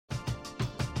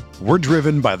We're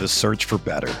driven by the search for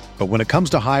better. But when it comes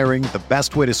to hiring, the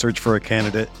best way to search for a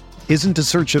candidate isn't to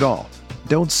search at all.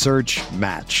 Don't search,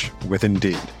 match with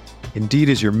Indeed. Indeed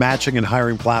is your matching and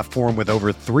hiring platform with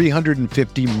over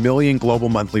 350 million global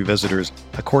monthly visitors,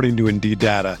 according to Indeed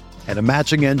data, and a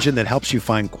matching engine that helps you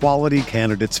find quality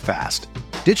candidates fast.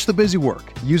 Ditch the busy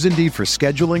work. Use Indeed for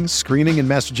scheduling, screening, and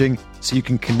messaging so you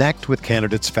can connect with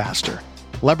candidates faster.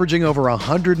 Leveraging over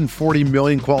 140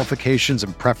 million qualifications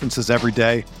and preferences every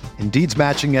day, Indeed's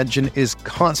matching engine is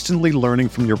constantly learning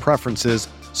from your preferences,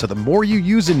 so the more you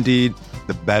use Indeed,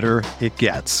 the better it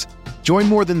gets. Join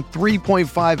more than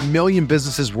 3.5 million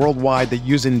businesses worldwide that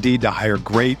use Indeed to hire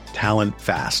great talent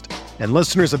fast. And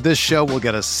listeners of this show will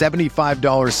get a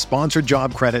 $75 sponsored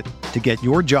job credit to get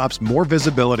your jobs more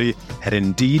visibility at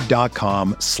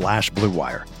Indeed.com/Blue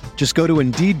Wire. Just go to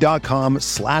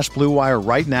Indeed.com/Blue Wire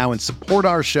right now and support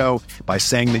our show by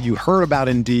saying that you heard about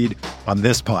Indeed on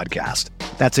this podcast.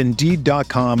 That's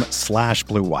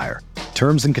Indeed.com/Blue Wire.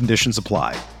 Terms and conditions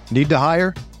apply. Need to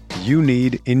hire? You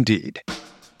need Indeed.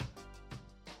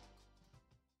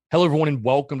 Hello, everyone, and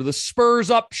welcome to the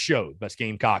Spurs Up Show, best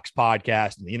Gamecocks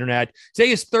podcast on the internet.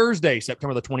 Today is Thursday,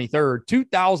 September the 23rd,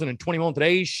 2021.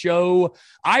 Today's show,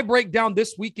 I break down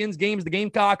this weekend's games. The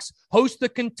Gamecocks host the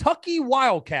Kentucky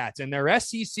Wildcats in their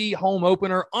SEC home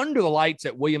opener under the lights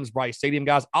at Williams-Brice Stadium.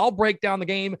 Guys, I'll break down the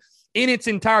game in its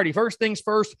entirety. First things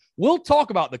first, we'll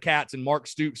talk about the Cats and Mark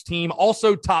Stoops' team,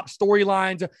 also top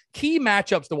storylines, key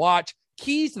matchups to watch.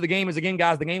 Keys to the game is, again,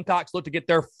 guys, the Gamecocks look to get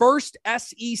their first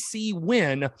SEC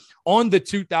win on the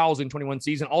 2021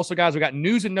 season. Also, guys, we got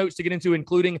news and notes to get into,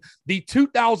 including the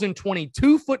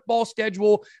 2022 football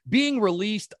schedule being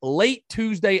released late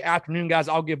Tuesday afternoon. Guys,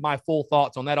 I'll give my full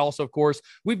thoughts on that. Also, of course,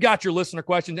 we've got your listener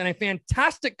questions and a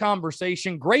fantastic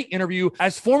conversation, great interview,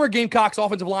 as former Gamecocks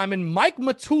offensive lineman Mike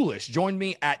Matulis joined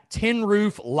me at Tin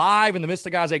Roof live in the midst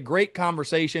of, guys, a great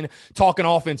conversation talking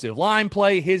offensive line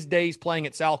play, his days playing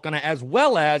at South Carolina, as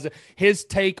well as his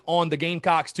take on the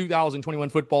Gamecocks 2021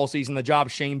 football season, the job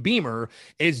Shane Beamer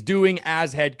is doing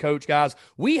as head coach. Guys,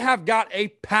 we have got a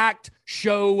packed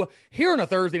show here on a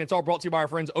Thursday, and it's all brought to you by our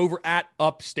friends over at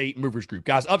Upstate Movers Group.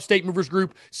 Guys, Upstate Movers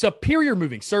Group, superior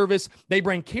moving service. They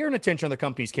bring care and attention other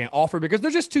companies can't offer because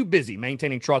they're just too busy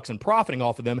maintaining trucks and profiting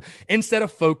off of them instead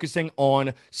of focusing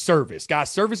on service. Guys,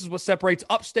 service is what separates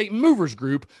Upstate Movers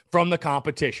Group from the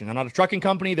competition. They're not a trucking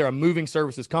company. They're a moving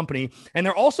services company, and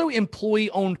they're also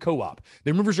employee-owned co-op.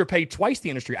 Their movers are paid twice the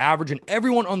industry average, and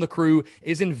everyone on the crew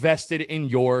is invested in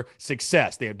your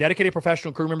success. They have dedicated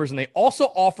professional crew members, and they also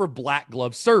offer black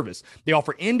glove service. They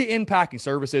offer end-to-end packing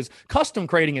services, custom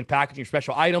crating and packaging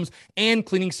special items, and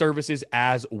cleaning services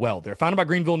as well. They're founded by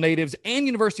Greenville natives and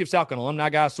University of South Carolina alumni,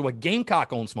 guys, so a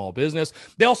Gamecock-owned small business.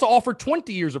 They also offer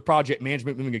 20 years of project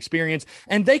management moving experience,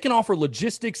 and they can offer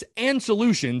logistics and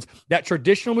solutions that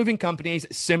traditional moving companies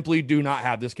simply do not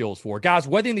have the skills for. Guys,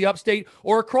 whether in the upstate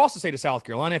or across the state of South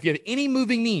Carolina, if you have any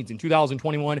moving needs in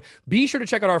 2021, be sure to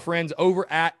check out our friends over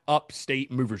at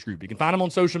Upstate Movers Group. You can find them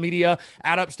on social media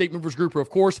at Upstate Movers Group, or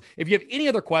of course, if you have any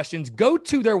other questions, go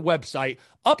to their website,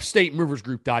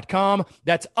 upstatemoversgroup.com.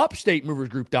 That's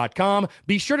upstatemoversgroup.com.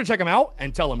 Be sure to check them out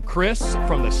and tell them Chris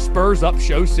from the Spurs Up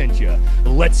Show sent you.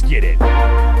 Let's get it.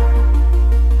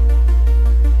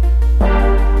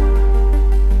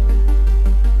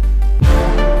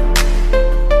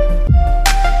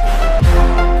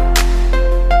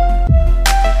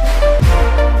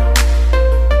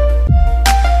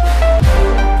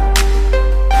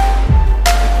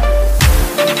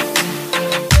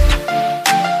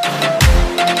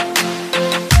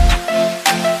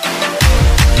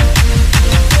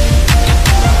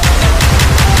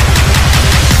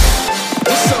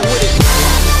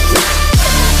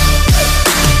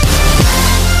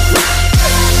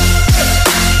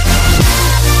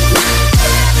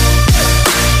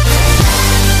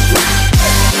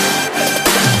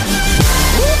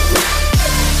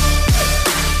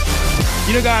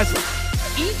 Guys,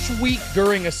 each week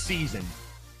during a season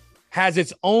has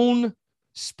its own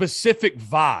specific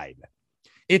vibe,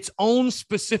 its own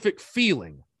specific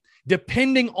feeling,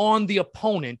 depending on the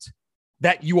opponent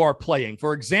that you are playing.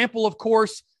 For example, of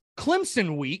course,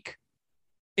 Clemson week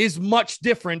is much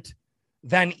different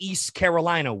than East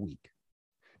Carolina week.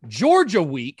 Georgia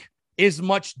week is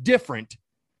much different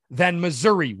than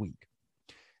Missouri week.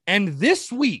 And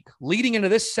this week, leading into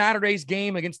this Saturday's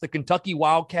game against the Kentucky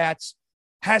Wildcats,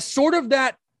 has sort of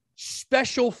that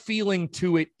special feeling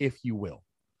to it, if you will.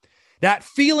 That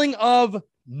feeling of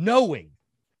knowing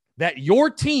that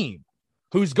your team,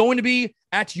 who's going to be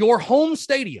at your home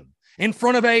stadium in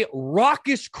front of a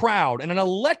raucous crowd and an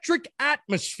electric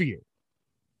atmosphere,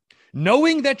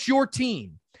 knowing that your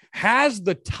team has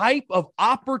the type of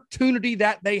opportunity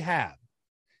that they have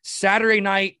Saturday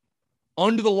night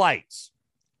under the lights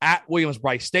at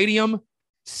Williams-Brice Stadium,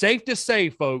 safe to say,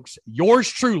 folks, yours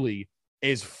truly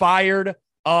is fired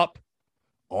up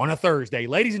on a Thursday.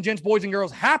 Ladies and gents, boys and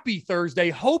girls, happy Thursday.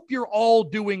 Hope you're all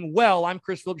doing well. I'm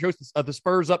Chris Phillips, host of the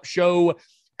Spurs Up Show.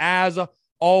 As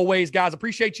always, guys,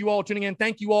 appreciate you all tuning in.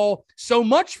 Thank you all so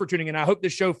much for tuning in. I hope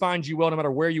this show finds you well, no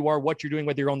matter where you are, what you're doing,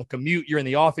 whether you're on the commute, you're in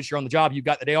the office, you're on the job, you've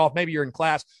got the day off, maybe you're in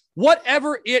class,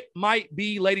 whatever it might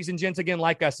be. Ladies and gents, again,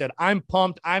 like I said, I'm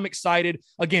pumped. I'm excited.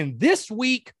 Again, this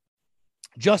week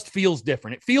just feels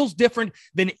different. It feels different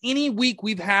than any week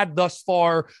we've had thus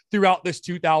far throughout this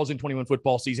 2021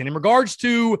 football season. In regards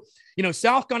to,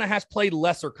 South Carolina has played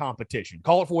lesser competition.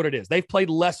 Call it for what it is. They've played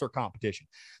lesser competition.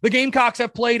 The Gamecocks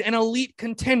have played an elite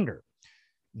contender.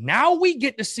 Now we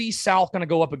get to see South Carolina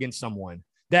go up against someone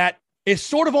that is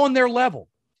sort of on their level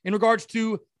in regards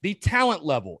to the talent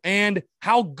level and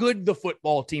how good the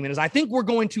football team is. I think we're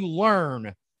going to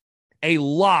learn a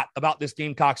lot about this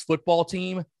Gamecocks football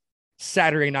team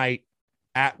Saturday night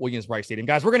at Williams-Brice Stadium.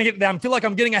 Guys, we're going to get to that. I feel like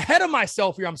I'm getting ahead of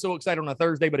myself here. I'm so excited on a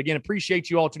Thursday, but again, appreciate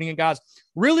you all tuning in, guys.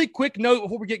 Really quick note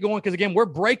before we get going, because again, we're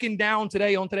breaking down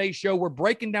today on today's show. We're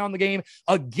breaking down the game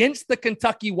against the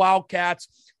Kentucky Wildcats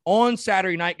on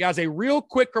Saturday night. Guys, a real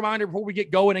quick reminder before we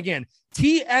get going. Again,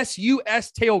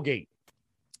 TSUS tailgate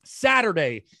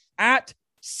Saturday at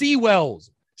Seawells,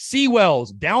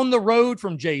 down the road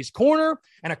from Jay's Corner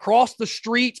and across the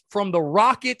street from the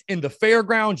Rocket in the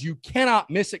fairgrounds. You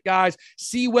cannot miss it, guys.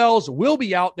 Seawells will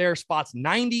be out there, spots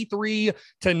 93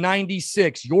 to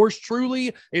 96. Yours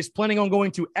truly is planning on going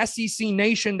to SEC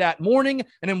Nation that morning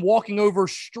and then walking over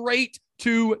straight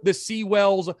to the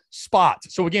Seawells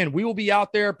spots. So again, we will be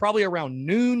out there probably around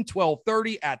noon,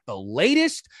 12:30 at the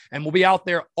latest, and we'll be out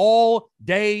there all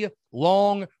day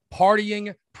long,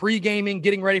 partying, pre-gaming,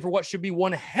 getting ready for what should be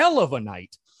one hell of a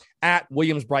night at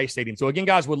Williams-Brice Stadium. So again,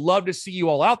 guys, would love to see you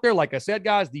all out there. Like I said,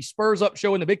 guys, the Spurs Up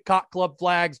Show and the Big Cock Club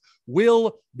flags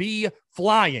will be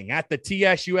flying at the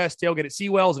TSUS tailgate at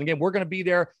Seawells. And again, we're going to be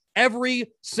there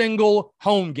every single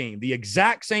home game, the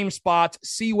exact same spots,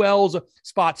 Seawells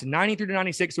spots 93 to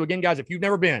 96. So again, guys, if you've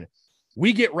never been,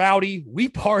 we get rowdy, we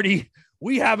party,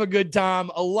 we have a good time.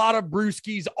 A lot of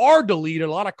brewskis are deleted,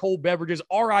 a lot of cold beverages.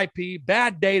 RIP,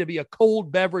 bad day to be a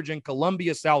cold beverage in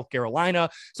Columbia, South Carolina.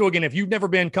 So again, if you've never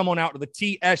been, come on out to the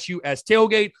TSUS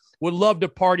tailgate. Would love to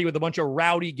party with a bunch of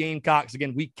rowdy Gamecocks.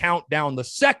 Again, we count down the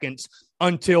seconds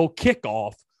until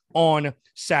kickoff on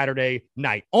Saturday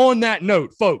night. On that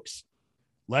note, folks,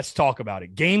 let's talk about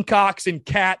it. Gamecocks and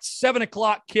Cats, 7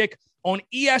 o'clock kick on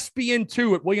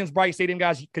ESPN2 at Williams-Brice Stadium,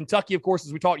 guys. Kentucky, of course,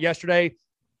 as we talked yesterday,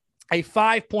 a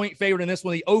 5-point favorite in this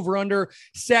one. The over-under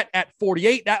set at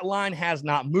 48. That line has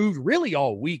not moved really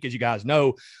all week, as you guys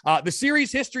know. The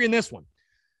series history in this one.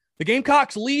 The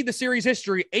Gamecocks lead the series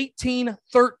history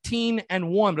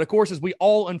 18-13-1. But, of course, as we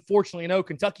all unfortunately know,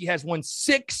 Kentucky has won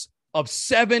 6 of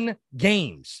 7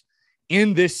 games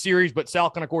in this series. But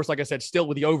South Carolina, of course, like I said, still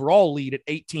with the overall lead at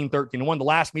 18-13-1. The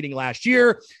last meeting last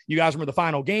year, you guys remember the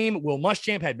final game, Will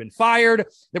Muschamp had been fired.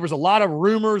 There was a lot of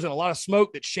rumors and a lot of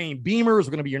smoke that Shane Beamer was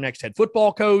going to be your next head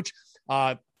football coach.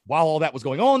 While all that was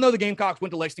going on, though, the Gamecocks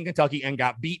went to Lexington, Kentucky, and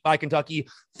got beat by Kentucky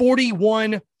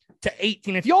 41-18.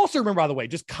 If you also remember, by the way,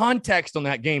 just context on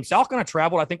that game, South Carolina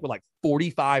traveled, I think, with like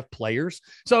 45 players.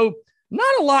 So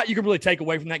not a lot you can really take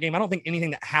away from that game. I don't think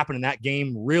anything that happened in that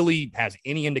game really has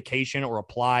any indication or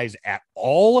applies at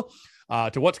all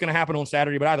to what's going to happen on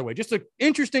Saturday. But either way, just an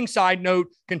interesting side note,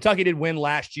 Kentucky did win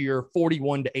last year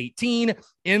 41-18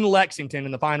 in Lexington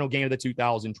in the final game of the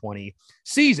 2020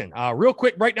 season. Real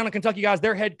quick breakdown of Kentucky, guys.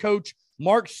 Their head coach,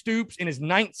 Mark Stoops, in his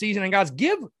 9th season. And guys,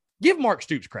 give Mark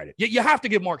Stoops credit. You have to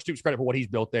give Mark Stoops credit for what he's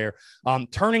built there,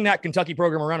 turning that Kentucky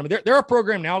program around. I mean, they're a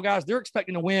program now, guys. They're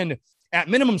expecting to win at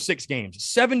minimum 6 games,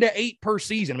 7 to 8 per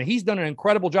season. I mean, he's done an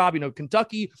incredible job.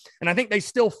 Kentucky, and I think they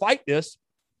still fight this.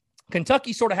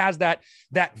 Kentucky sort of has that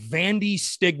Vandy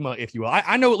stigma, if you will.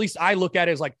 I know, at least I look at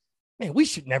it as like, man, we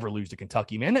should never lose to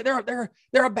Kentucky, man.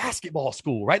 They're a basketball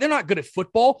school, right? They're not good at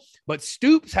football, but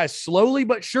Stoops has slowly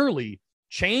but surely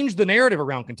changed the narrative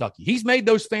around Kentucky. He's made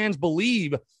those fans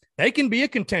believe they can be a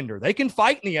contender. They can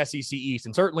fight in the SEC East,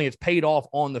 and certainly it's paid off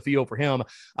on the field for him.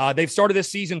 They've started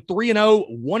this season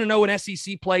 3-0, 1-0 in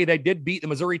SEC play. They did beat the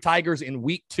Missouri Tigers in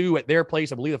week 2 at their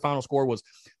place. I believe the final score was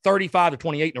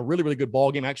 35-28 in a really, really good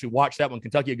ball game. I actually watched that one.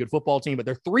 Kentucky, a good football team, but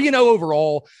they're 3-0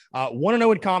 overall,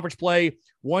 1-0 in conference play,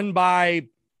 won by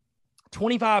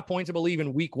 25 points, I believe,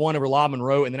 in week 1 over Lob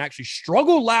Monroe, and then actually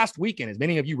struggled last weekend, as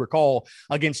many of you recall,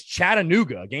 against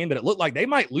Chattanooga, a game that it looked like they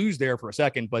might lose there for a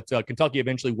second, but Kentucky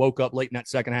eventually woke up late in that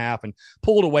second half and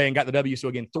pulled away and got the W. So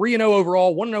again, 3-0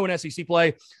 overall, 1-0 in SEC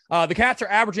play. The Cats are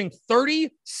averaging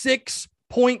 36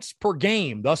 points per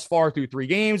game thus far through 3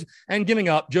 games and giving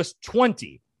up just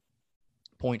 20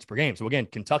 points per game. So again,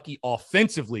 Kentucky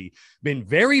offensively been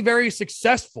very, very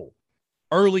successful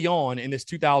early on in this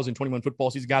 2021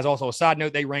 football season. Guys, also a side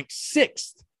note, they ranked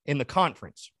 6th in the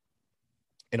conference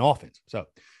in offense. So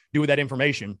do with that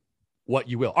information what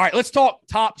you will. All right, let's talk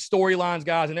top storylines,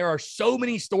 guys. And there are so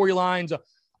many storylines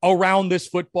around this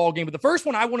football game. But the first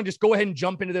one I want to just go ahead and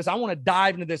jump into this. I want to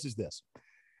dive into this is this.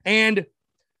 And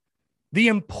the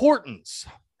importance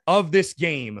of this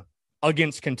game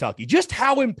against Kentucky. Just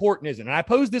how important is it? And I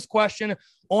posed this question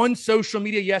on social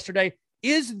media yesterday.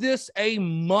 Is this a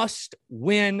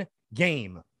must-win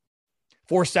game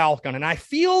for South Carolina? And I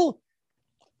feel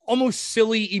almost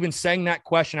silly even saying that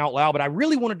question out loud, but I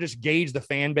really want to just gauge the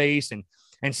fan base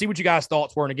and see what you guys'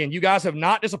 thoughts were. And again, you guys have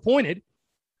not disappointed.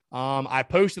 I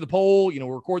posted the poll.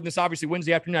 We're recording this obviously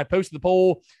Wednesday afternoon. I posted the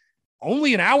poll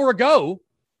only an hour ago,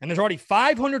 and there's already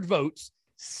 500 votes.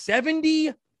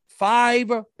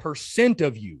 75%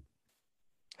 of you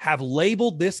have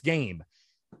labeled this game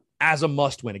as a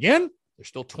must-win. Again, there's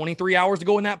still 23 hours to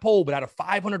go in that poll, but out of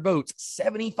 500 votes,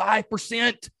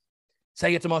 75%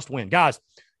 say it's a must-win. Guys,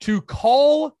 to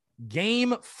call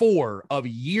game 4 of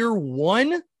year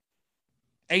 1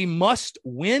 a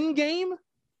must-win game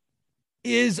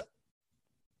is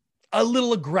a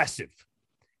little aggressive,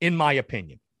 in my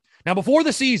opinion. Now, before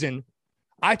the season,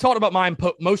 I talked about my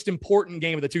most important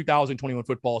game of the 2021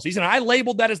 football season. I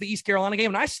labeled that as the East Carolina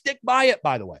game, and I stick by it,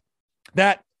 by the way.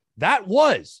 That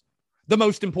was the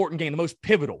most important game, the most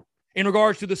pivotal in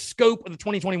regards to the scope of the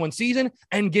 2021 season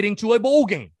and getting to a bowl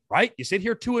game, right? You sit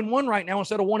here 2-1 right now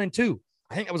instead of 1-2.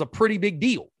 I think that was a pretty big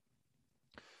deal.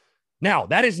 Now,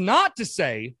 that is not to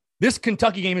say this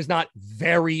Kentucky game is not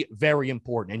very, very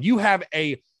important. And you have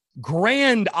a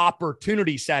grand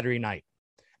opportunity Saturday night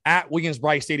at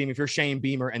Williams-Brice Stadium if you're Shane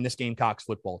Beamer and this Gamecocks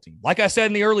football team. Like I said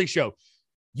in the early show,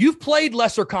 you've played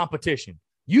lesser competition.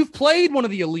 You've played one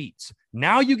of the elites.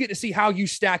 Now you get to see how you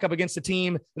stack up against a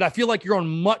team that I feel like you're on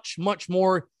much, much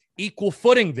more equal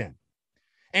footing than.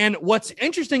 And what's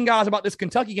interesting, guys, about this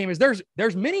Kentucky game is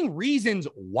there's many reasons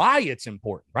why it's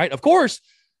important, right? Of course,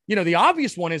 the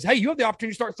obvious one is, hey, you have the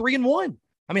opportunity to start 3-1.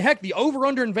 I mean, heck, the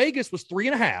over-under in Vegas was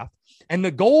 3.5. And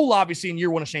the goal, obviously, in year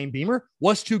 1 of Shane Beamer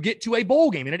was to get to a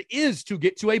bowl game. And it is to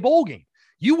get to a bowl game.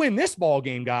 You win this ball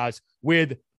game, guys,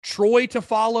 with Troy to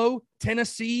follow,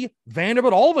 Tennessee,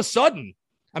 Vanderbilt, all of a sudden,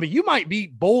 I mean, you might be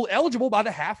bowl eligible by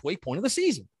the halfway point of the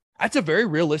season. That's a very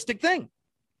realistic thing.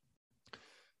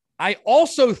 I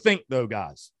also think, though,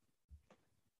 guys,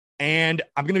 and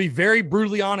I'm going to be very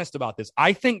brutally honest about this,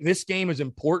 I think this game is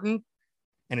important,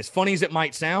 and as funny as it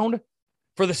might sound,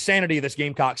 for the sanity of this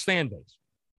Gamecocks fan base.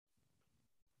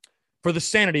 For the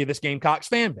sanity of this Gamecocks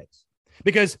fan base.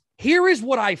 Because here is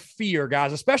what I fear,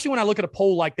 guys, especially when I look at a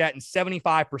poll like that and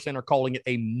 75% are calling it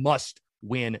a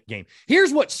must-win game.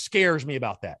 Here's what scares me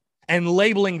about that and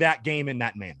labeling that game in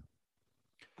that manner.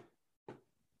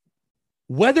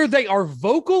 Whether they are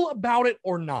vocal about it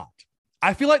or not,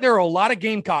 I feel like there are a lot of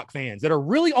Gamecock fans that are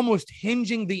really almost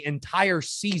hinging the entire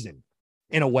season,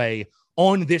 in a way,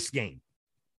 on this game.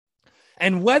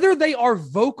 And whether they are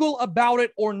vocal about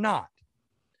it or not,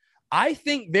 I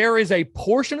think there is a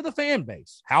portion of the fan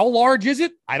base. How large is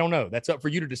it? I don't know. That's up for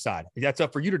you to decide. That's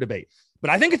up for you to debate. But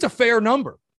I think it's a fair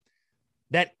number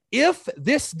that if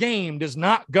this game does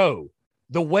not go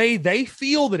the way they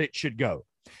feel that it should go,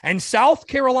 and South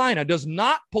Carolina does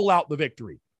not pull out the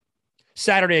victory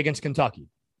Saturday against Kentucky,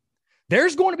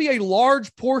 there's going to be a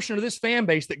large portion of this fan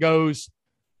base that goes,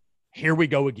 here we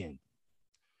go again.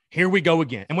 Here we go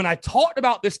again. And when I talked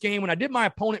about this game, when I did my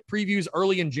opponent previews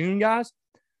early in June, guys,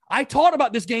 I talked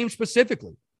about this game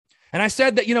specifically. And I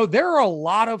said that, there are a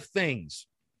lot of things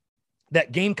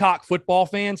that Gamecock football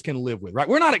fans can live with, right?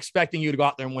 We're not expecting you to go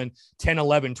out there and win 10,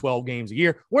 11, 12 games a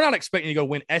year. We're not expecting you to go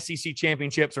win SEC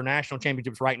championships or national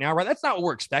championships right now, right? That's not what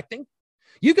we're expecting.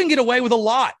 You can get away with a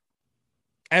lot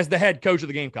as the head coach of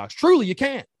the Gamecocks. Truly, you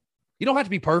can. You don't have to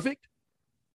be perfect.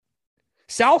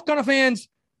 South Carolina fans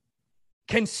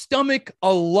can stomach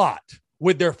a lot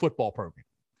with their football program.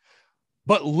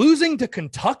 But losing to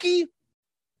Kentucky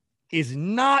is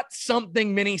not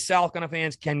something many South Carolina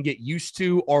fans can get used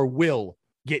to or will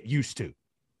get used to.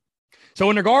 So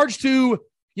in regards to,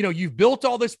 you've built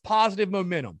all this positive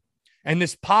momentum and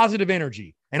this positive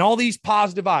energy and all these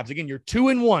positive vibes. Again, you're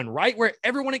 2-1, right where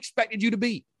everyone expected you to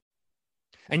be.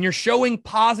 and you're showing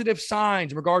positive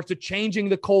signs in regards to changing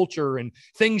the culture and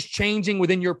things changing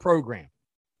within your program.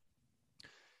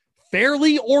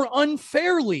 Fairly or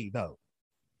unfairly, though,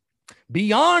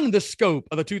 beyond the scope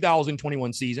of the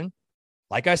 2021 season,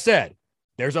 like I said,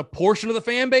 there's a portion of the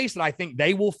fan base that I think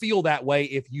they will feel that way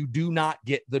if you do not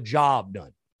get the job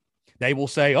done. They will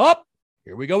say, oh,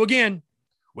 here we go again.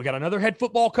 We got another head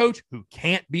football coach who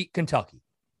can't beat Kentucky.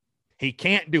 He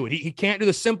can't do it. He can't do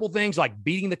the simple things like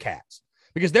beating the Cats,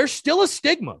 because there's still a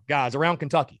stigma, guys, around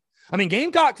Kentucky. I mean,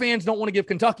 Gamecock fans don't want to give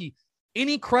Kentucky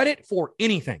any credit for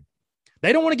anything.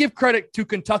 They don't want to give credit to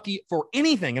Kentucky for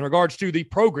anything in regards to the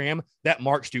program that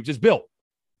Mark Stoops has built.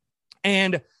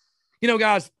 And,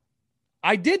 guys,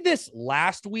 I did this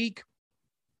last week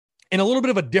in a little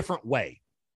bit of a different way,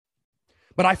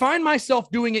 but I find myself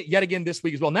doing it yet again this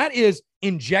week as well. And that is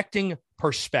injecting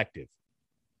perspective.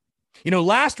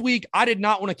 Last week, I did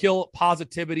not want to kill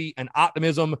positivity and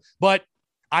optimism, but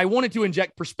I wanted to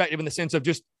inject perspective in the sense of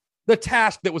just the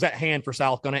task that was at hand for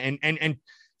South Carolina and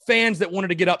fans that wanted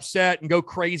to get upset and go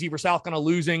crazy for South Carolina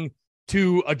losing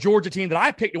to a Georgia team that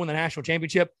I picked to win the national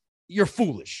championship. You're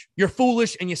foolish. You're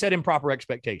foolish, and you set improper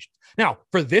expectations. Now,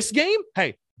 for this game,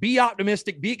 hey, be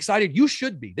optimistic, be excited. You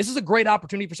should be. This is a great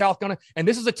opportunity for South Carolina, and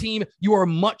this is a team you are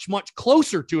much, much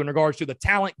closer to in regards to the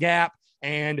talent gap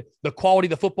and the quality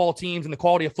of the football teams and the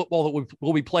quality of football that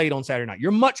will be played on Saturday night.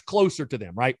 You're much closer to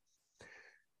them, right?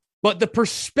 But the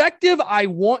perspective I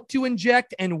want to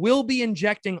inject and will be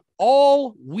injecting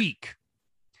all week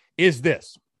is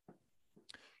this.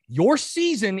 Your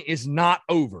season is not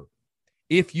over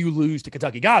if you lose to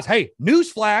Kentucky. Guys, hey,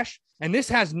 newsflash, and this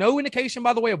has no indication,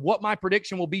 by the way, of what my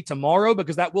prediction will be tomorrow,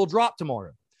 because that will drop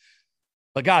tomorrow.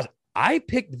 But guys, I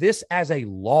picked this as a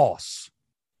loss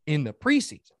in the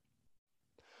preseason.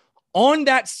 On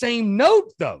that same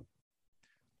note, though,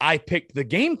 I picked the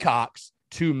Gamecocks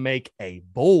to make a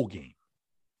bowl game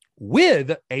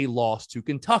with a loss to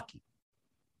Kentucky.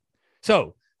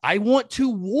 So I want to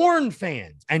warn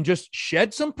fans and just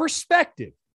shed some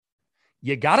perspective.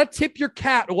 You got to tip your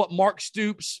cap to what Mark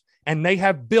Stoops and they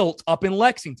have built up in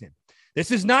Lexington.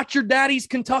 This is not your daddy's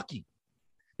Kentucky.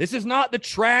 This is not the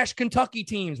trash Kentucky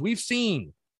teams we've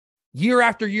seen year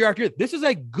after year after year. This is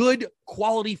a good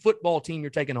quality football team you're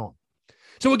taking on.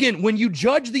 So again, when you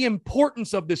judge the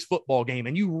importance of this football game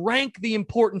and you rank the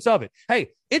importance of it, hey,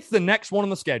 it's the next one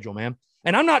on the schedule, man.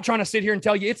 And I'm not trying to sit here and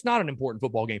tell you it's not an important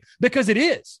football game, because it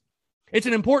is. It's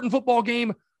an important football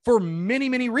game for many,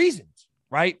 many reasons,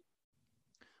 right?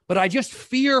 But I just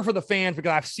fear for the fans,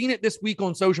 because I've seen it this week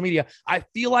on social media. I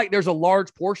feel like there's a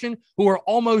large portion who are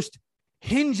almost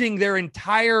hinging their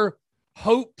entire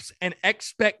hopes and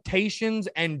expectations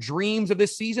and dreams of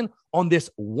this season on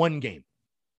this one game.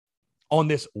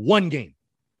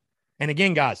 And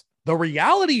again, guys, the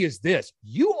reality is this.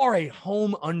 You are a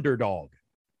home underdog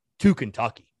to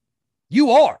Kentucky.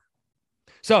 You are.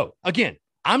 So again,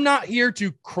 I'm not here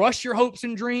to crush your hopes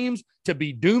and dreams, to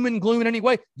be doom and gloom in any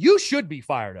way. You should be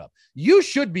fired up. You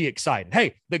should be excited.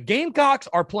 Hey, the Gamecocks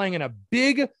are playing in a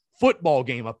big football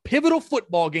game, a pivotal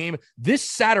football game this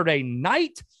Saturday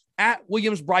night at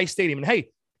Williams-Brice Stadium. And hey,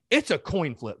 it's a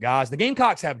coin flip, guys. The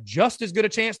Gamecocks have just as good a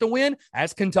chance to win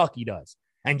as Kentucky does.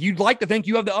 And you'd like to think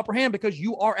you have the upper hand because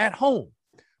you are at home.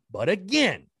 But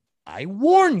again, I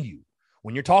warn you,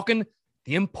 when you're talking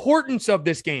the importance of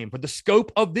this game for the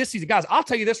scope of this season, guys, I'll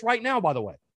tell you this right now, by the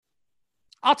way.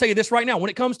 I'll tell you this right now. When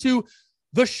it comes to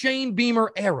the Shane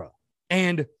Beamer era,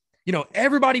 and,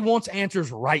 everybody wants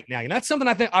answers right now. And that's something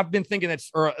I've been thinking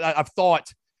I've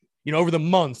thought, over the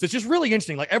months. It's just really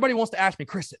interesting. Like, everybody wants to ask me,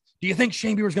 Chris, do you think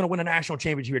Shane Beamer's going to win a national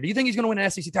championship here? Do you think he's going to win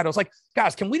an SEC title? It's like,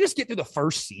 guys, can we just get through the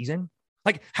first season?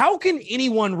 Like, how can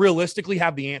anyone realistically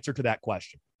have the answer to that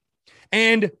question?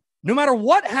 And no matter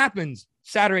what happens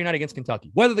Saturday night against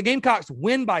Kentucky, whether the Gamecocks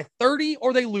win by 30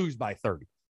 or they lose by 30,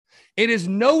 it is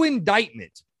no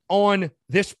indictment on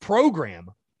this program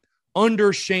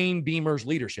under Shane Beamer's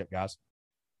leadership, guys.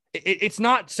 It's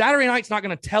not, Saturday night's not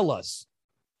going to tell us,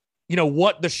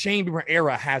 what the Shane Beamer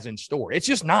era has in store. It's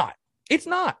just not. It's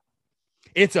not.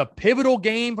 It's a pivotal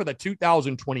game for the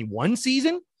 2021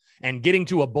 season and getting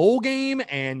to a bowl game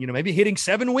and, maybe hitting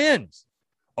 7 wins,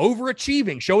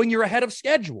 overachieving, showing you're ahead of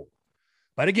schedule.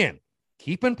 But again,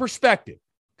 keep in perspective,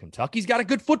 Kentucky's got a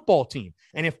good football team.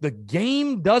 And if the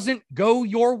game doesn't go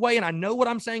your way, and I know what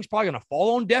I'm saying is probably going to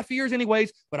fall on deaf ears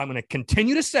anyways, but I'm going to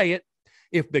continue to say it.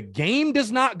 If the game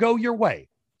does not go your way,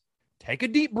 take a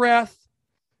deep breath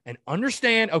and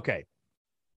understand, okay,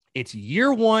 it's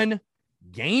year 1,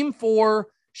 game 4,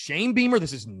 Shane Beamer,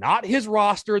 this is not his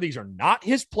roster. These are not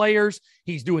his players.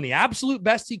 He's doing the absolute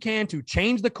best he can to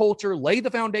change the culture, lay the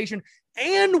foundation,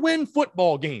 and win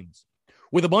football games.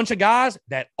 with a bunch of guys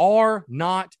that are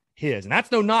not his. And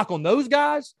that's no knock on those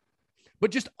guys,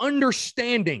 but just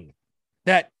understanding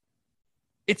that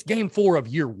it's game 4 of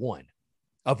year 1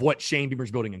 of what Shane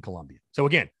Beamer's building in Columbia. So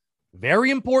again, very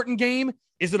important game.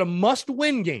 Is it a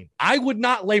must-win game? I would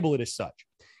not label it as such.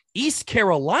 East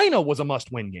Carolina was a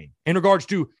must-win game in regards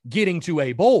to getting to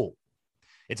a bowl.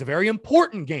 It's a very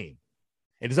important game.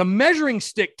 It is a measuring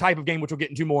stick type of game, which we'll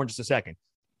get into more in just a second.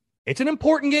 It's an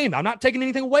important game. I'm not taking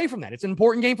anything away from that. It's an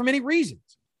important game for many reasons,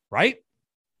 right?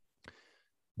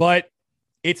 But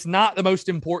it's not the most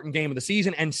important game of the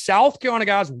season. And South Carolina,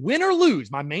 guys, win or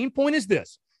lose, my main point is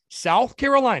this. South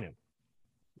Carolina,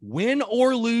 win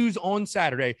or lose on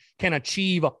Saturday, can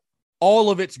achieve all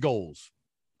of its goals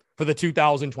for the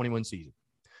 2021 season.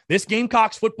 This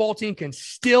Gamecocks football team can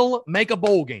still make a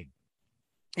bowl game.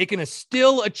 It can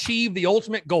still achieve the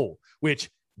ultimate goal, which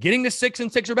getting to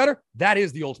 6-6 or better, that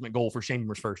is the ultimate goal for Shane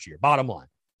Beamer's first year, bottom line.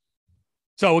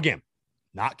 So again,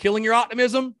 not killing your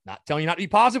optimism, not telling you not to be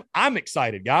positive. I'm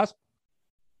excited, guys.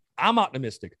 I'm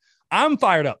optimistic. I'm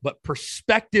fired up, but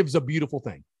perspective's a beautiful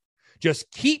thing. Just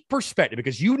keep perspective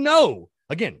because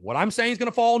again, what I'm saying is going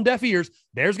to fall on deaf ears.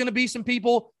 There's going to be some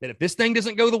people that if this thing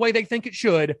doesn't go the way they think it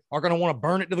should, are going to want to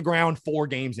burn it to the ground 4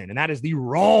 games in. And that is the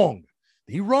wrong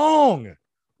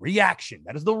reaction.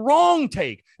 That is the wrong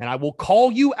take. And I will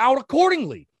call you out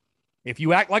accordingly. If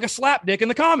you act like a slapdick in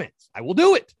the comments, I will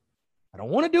do it. I don't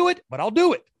want to do it, but I'll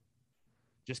do it.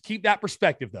 Just keep that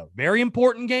perspective, though. Very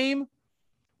important game.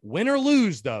 Win or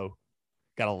lose, though.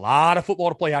 Got a lot of football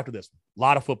to play after this one. A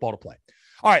lot of football to play.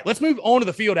 All right, let's move on to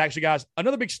the field, actually, guys.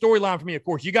 Another big storyline for me, of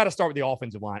course, you got to start with the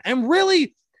offensive line. And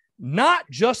really, not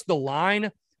just the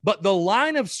line, but the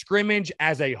line of scrimmage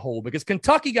as a whole. Because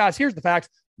Kentucky, guys, here's the facts.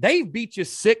 They've beat you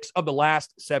 6 of the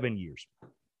last 7 years.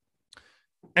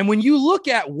 And when you look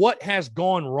at what has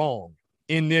gone wrong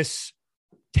in this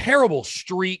terrible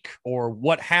streak or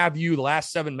what have you, the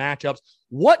last 7 matchups,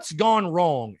 what's gone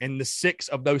wrong in the 6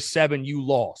 of those 7 you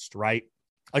lost, right,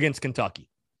 against Kentucky?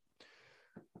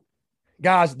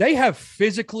 Guys, they have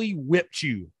physically whipped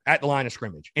you at the line of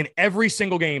scrimmage in every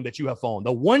single game that you have fallen.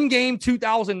 The one game,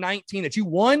 2019, that you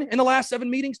won in the last 7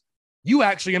 meetings, you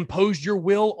actually imposed your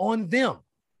will on them.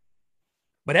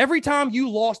 But every time you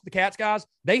lost the Cats, guys,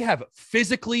 they have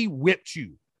physically whipped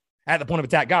you at the point of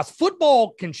attack. Guys,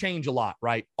 football can change a lot,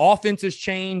 right? Offenses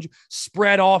change,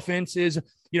 spread offenses,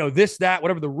 this, that,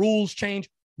 whatever, the rules change.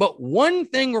 But one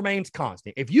thing remains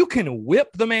constant. If you can whip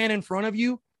the man in front of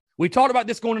you, we talked about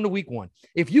this going into week 1.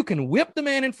 If you can whip the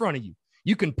man in front of you,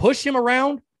 you can push him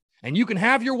around and you can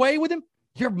have your way with him,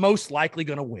 you're most likely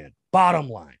going to win. Bottom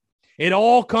line. It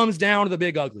all comes down to the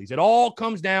big uglies. It all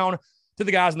comes down to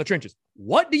the guys in the trenches.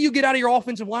 What do you get out of your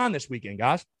offensive line this weekend,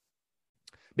 guys?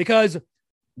 Because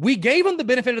we gave them the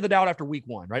benefit of the doubt after week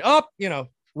 1, right?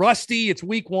 Rusty, it's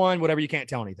week 1, whatever, you can't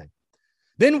tell anything.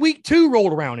 Then week 2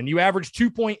 rolled around and you averaged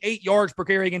 2.8 yards per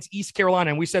carry against East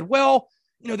Carolina. And we said, well,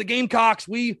 the Gamecocks,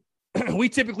 we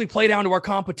typically play down to our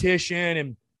competition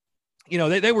and,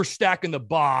 they were stacking the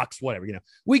box, whatever,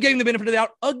 We gave them the benefit of the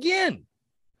doubt again.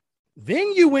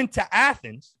 Then you went to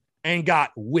Athens and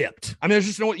got whipped. I mean, there's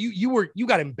just you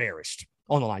got embarrassed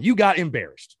on the line. You got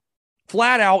embarrassed.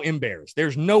 Flat out embarrassed.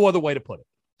 There's no other way to put it.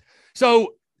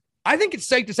 So I think it's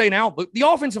safe to say now the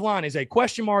offensive line is a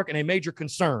question mark and a major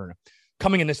concern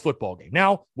coming in this football game.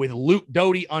 Now, with Luke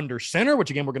Doty under center,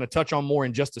 which again, we're going to touch on more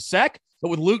in just a sec, but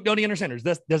with Luke Doty under center,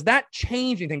 does that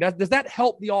change anything? Does that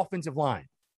help the offensive line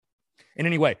in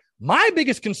any way? My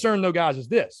biggest concern, though, guys, is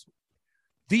this.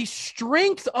 The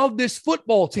strength of this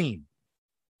football team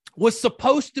was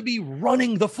supposed to be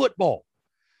running the football.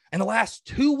 And the last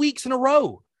 2 weeks in a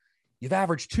row, you've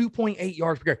averaged 2.8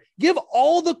 yards per carry. Give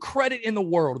all the credit in the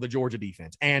world to the Georgia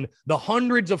defense and the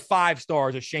hundreds of 5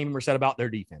 stars, as Shane Beamer said about their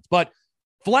defense. But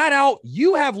flat out,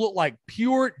 you have looked like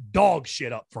pure dog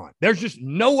shit up front. There's just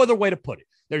no other way to put it.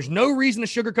 There's no reason to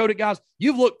sugarcoat it, guys.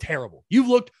 You've looked terrible. You've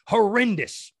looked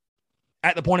horrendous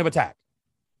at the point of attack.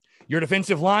 Your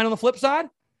defensive line on the flip side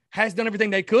has done everything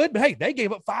they could, but hey, they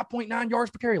gave up 5.9 yards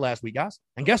per carry last week, guys.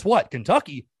 And guess what?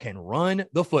 Kentucky can run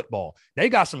the football. They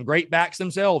got some great backs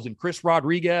themselves in Chris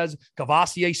Rodriguez,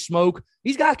 Cavassier Smoke.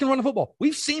 These guys can run the football.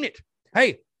 We've seen it.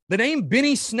 Hey, the name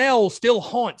Benny Snell still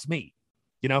haunts me.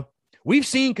 We've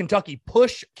seen Kentucky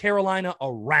push Carolina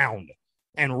around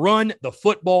and run the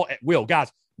football at will.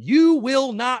 Guys, you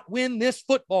will not win this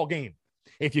football game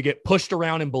if you get pushed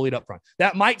around and bullied up front.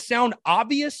 That might sound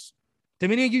obvious to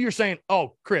many of you. You're saying,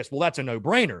 oh, Chris, well, that's a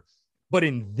no-brainer. But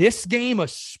in this game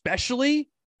especially,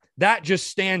 that just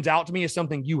stands out to me as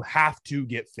something you have to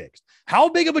get fixed. How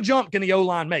big of a jump can the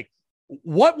O-line make?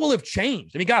 What will have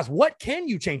changed? I mean, guys, what can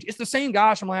you change? It's the same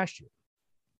guys from last year.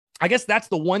 I guess that's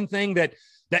the one thing that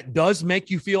does make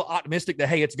you feel optimistic that,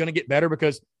 hey, it's going to get better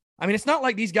because, I mean, it's not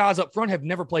like these guys up front have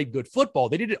never played good football.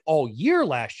 They did it all year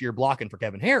last year blocking for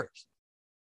Kevin Harris.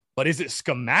 But is it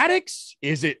schematics?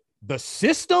 Is it the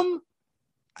system?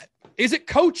 Is it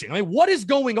coaching? I mean, what is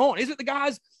going on? Is it the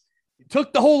guys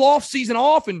took the whole offseason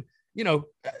off and,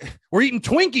 we're eating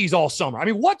Twinkies all summer? I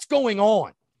mean, what's going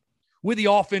on with the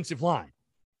offensive line?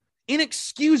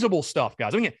 Inexcusable stuff,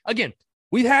 guys. I mean, again,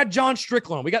 we've had John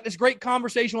Strickland on. We got this great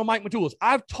conversation with Mike Matulis.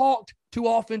 I've talked to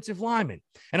offensive linemen,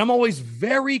 and I'm always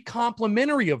very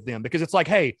complimentary of them because it's like,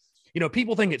 hey,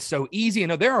 people think it's so easy.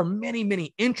 There are many,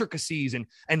 many intricacies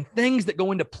and things that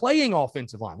go into playing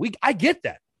offensive line. I get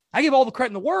that. I give all the credit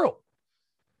in the world.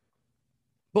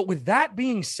 But with that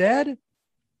being said,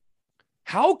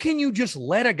 how can you just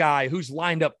let a guy who's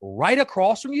lined up right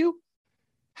across from you,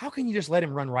 how can you just let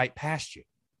him run right past you?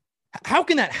 How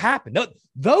can that happen?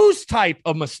 Those type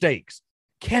of mistakes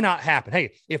cannot happen.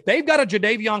 Hey, if they've got a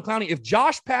Jadeveon Clowney, if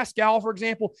Josh Pascal, for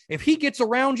example, if he gets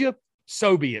around you,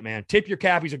 so be it, man. Tip your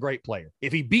cap. He's a great player.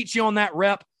 If he beats you on that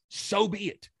rep, so be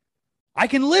it. I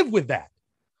can live with that.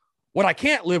 What I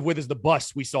can't live with is the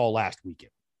bust we saw last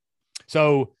weekend.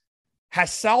 So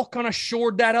has South kind of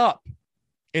shored that up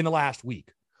in the last week?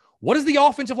 What does the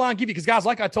offensive line give you? Because, guys,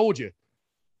 like I told you,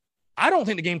 I don't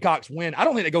think the Gamecocks win. I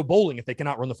don't think they go bowling if they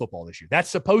cannot run the football this year. That's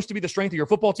supposed to be the strength of your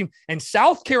football team. And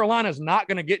South Carolina is not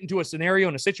going to get into a scenario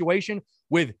and a situation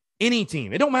with any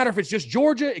team. It don't matter if it's just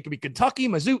Georgia. It could be Kentucky,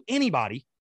 Mizzou, anybody.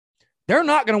 They're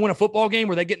not going to win a football game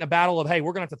where they get in a battle of, hey,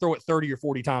 we're going to have to throw it 30 or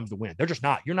 40 times to win. They're just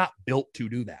not. You're not built to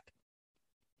do that.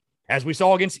 As we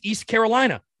saw against East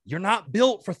Carolina, you're not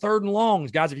built for third and longs,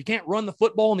 guys. If you can't run the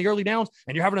football in the early downs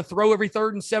and you're having to throw every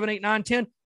 3rd and 7, 8, 9, 10, it's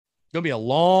going to be a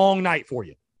long night for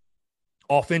you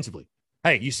offensively.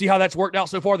 Hey, you see how that's worked out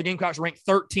so far? The Gamecocks ranked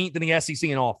 13th in the SEC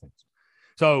in offense.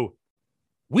 So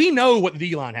we know what the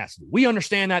D-line has to do. We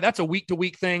understand that. That's a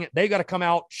week-to-week thing. They got to come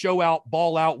out, show out,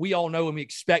 ball out. We all know and we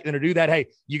expect them to do that. Hey,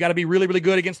 you got to be really, really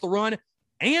good against the run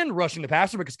and rushing the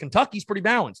passer because Kentucky's pretty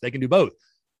balanced. They can do both.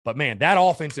 But, man, that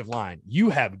offensive line, you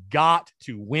have got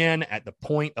to win at the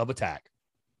point of attack.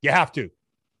 You have to.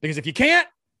 Because if you can't,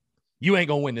 you ain't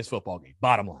going to win this football game.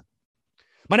 Bottom line.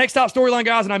 My next top storyline,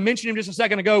 guys, and I mentioned him just a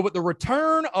second ago, but the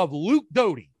return of Luke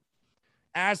Doty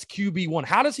as QB1.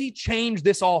 How does he change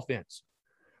this offense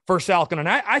for South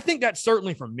Carolina? I think that's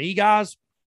certainly for me, guys.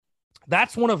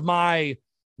 That's one of my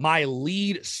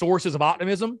lead sources of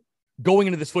optimism going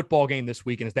into this football game this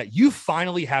weekend is that you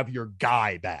finally have your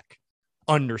guy back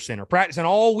under center, practicing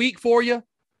all week for you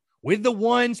with the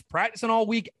ones, practicing all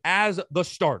week as the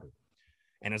starter.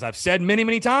 And as I've said many,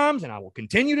 many times, and I will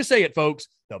continue to say it, folks,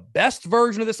 the best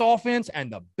version of this offense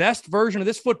and the best version of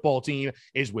this football team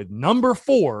is with number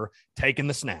 4 taking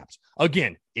the snaps.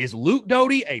 Again, is Luke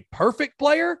Doty a perfect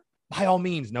player? By all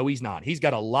means, no, he's not. He's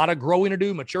got a lot of growing to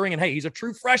do, maturing, and hey, he's a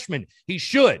true freshman. He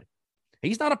should.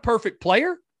 He's not a perfect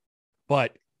player,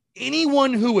 but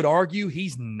anyone who would argue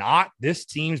he's not this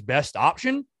team's best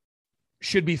option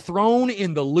should be thrown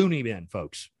in the loony bin,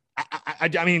 folks. I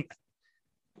mean,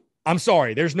 I'm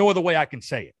sorry. There's no other way I can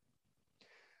say it.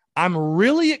 I'm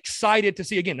really excited to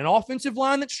see, again, an offensive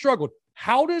line that struggled.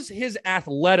 How does his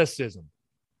athleticism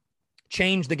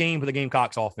change the game for the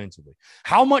Gamecocks offensively?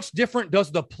 How much different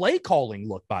does the play calling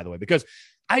look, by the way? Because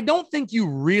I don't think you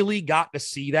really got to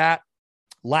see that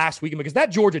last weekend because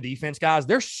that Georgia defense, guys,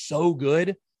 they're so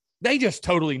good. They just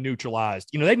totally neutralized.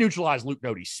 They neutralized Luke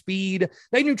Doty's speed.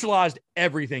 They neutralized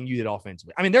everything you did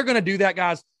offensively. I mean, they're going to do that,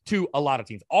 guys, to a lot of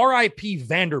teams. RIP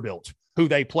Vanderbilt, who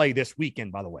they play this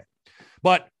weekend, by the way.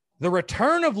 But the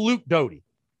return of Luke Doty,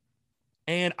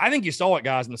 and I think you saw it,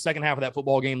 guys, in the second half of that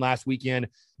football game last weekend,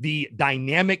 the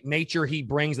dynamic nature he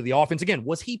brings to the offense. Again,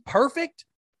 was he perfect?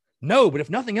 No, but if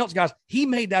nothing else, guys, he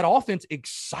made that offense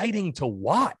exciting to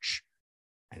watch.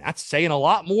 And that's saying a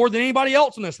lot more than anybody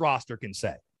else on this roster can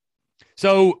say.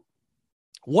 So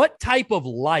what type of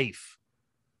life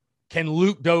can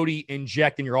Luke Doty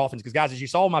inject in your offense? Because, guys, as you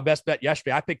saw my best bet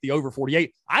yesterday, I picked the over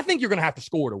 48. I think you're going to have to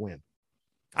score to win.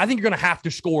 I think you're going to have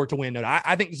to score to win.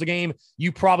 I think it's a game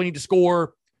you probably need to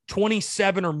score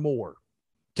 27 or more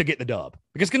to get the dub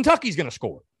because Kentucky's going to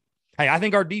score. Hey, I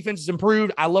think our defense has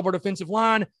improved. I love our defensive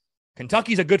line.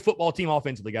 Kentucky's a good football team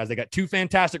offensively, guys. They got 2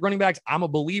 fantastic running backs. I'm a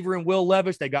believer in Will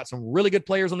Levis. They got some really good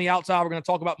players on the outside. We're going to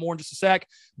talk about more in just a sec,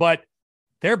 but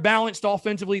they're balanced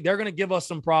offensively. They're going to give us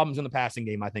some problems in the passing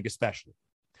game, I think, especially.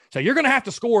 So you're going to have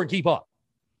to score and keep up.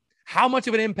 How much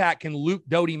of an impact can Luke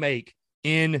Doty make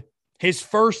in his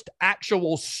first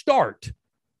actual start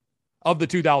of the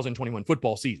 2021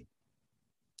 football season?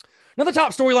 Another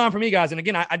top storyline for me, guys, and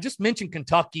again, I just mentioned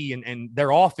Kentucky and their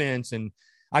offense, and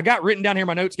I got written down here in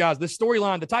my notes, guys. This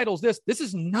storyline, the title is this. This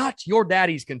is not your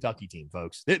daddy's Kentucky team,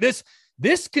 folks.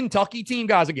 This Kentucky team,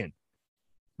 guys, again,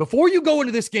 before you go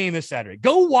into this game this Saturday,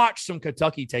 go watch some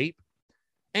Kentucky tape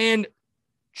and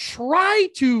try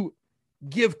to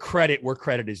give credit where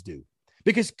credit is due,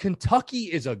 because Kentucky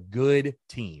is a good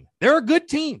team. They're a good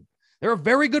team. They're a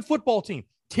very good football team.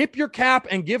 Tip your cap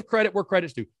and give credit where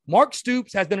credit's due. Mark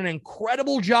Stoops has done an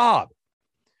incredible job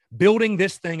building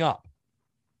this thing up.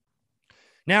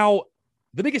 Now,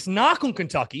 the biggest knock on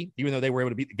Kentucky, even though they were able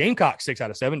to beat the Gamecocks 6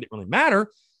 out of 7, didn't really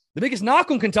matter. The biggest knock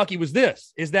on Kentucky was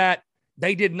this, is that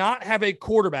they did not have a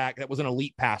quarterback that was an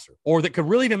elite passer or that could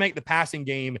really even make the passing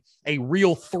game a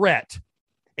real threat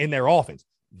in their offense.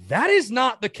 That is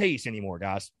not the case anymore,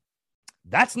 guys.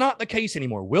 That's not the case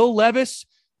anymore. Will Levis,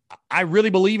 I really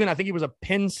believe in, I think he was a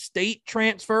Penn State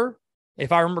transfer,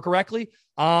 if I remember correctly.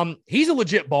 He's a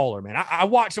legit baller, man. I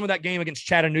watched some of that game against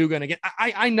Chattanooga, and again,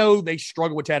 I know they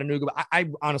struggle with Chattanooga, but I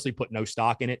honestly put no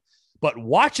stock in it. But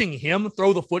watching him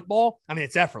throw the football, I mean,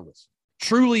 it's effortless.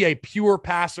 Truly a pure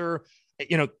passer.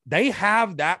 You know, they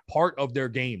have that part of their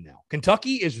game now.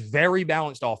 Kentucky is very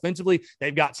balanced offensively.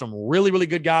 They've got some really, really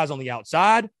good guys on the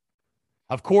outside.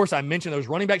 Of course, I mentioned those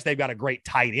running backs. They've got a great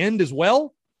tight end as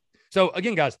well. So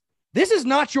again, guys, this is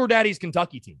not your daddy's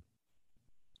Kentucky team.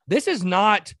 This is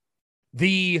not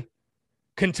the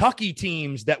Kentucky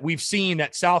teams that we've seen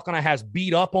that South Carolina has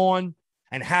beat up on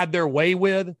and had their way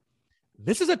with.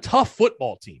 This is a tough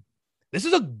football team. This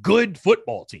is a good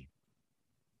football team.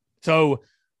 So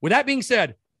with that being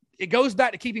said, it goes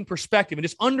back to keeping perspective and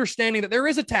just understanding that there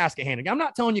is a task at hand. I'm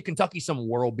not telling you Kentucky's some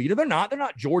world beater. They're not. They're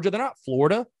not Georgia. They're not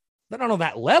Florida. They're not on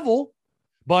that level.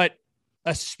 But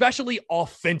especially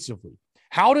offensively,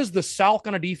 how does the South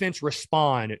Carolina defense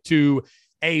respond to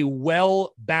a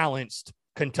well-balanced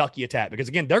Kentucky attack? Because,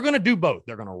 again, they're going to do both.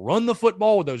 They're going to run the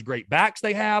football with those great backs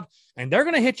they have, and they're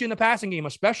going to hit you in the passing game,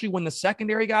 especially when the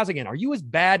secondary guys, again, are you as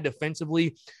bad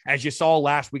defensively as you saw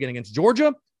last weekend against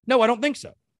Georgia? No, I don't think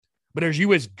so. But are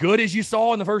you as good as you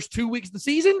saw in the first 2 weeks of the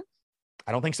season?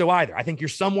 I don't think so either. I think you're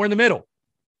somewhere in the middle.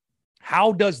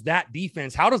 How does that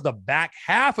defense, how does the back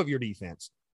half of your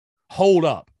defense hold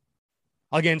up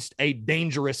against a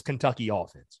dangerous Kentucky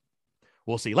offense?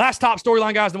 We'll see. Last top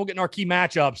storyline, guys, then we'll get into our key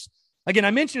matchups. Again,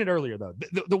 I mentioned it earlier, though.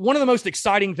 The one of the most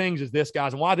exciting things is this,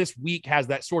 guys, and why this week has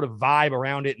that sort of vibe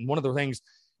around it. And one of the things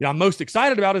I'm most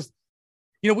excited about is,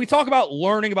 we talk about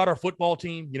learning about our football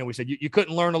team. We said you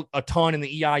couldn't learn a ton in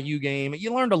the EIU game.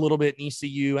 You learned a little bit in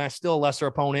ECU, and still a lesser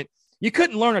opponent. You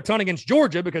couldn't learn a ton against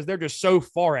Georgia because they're just so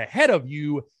far ahead of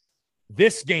you.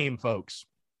 This game, folks,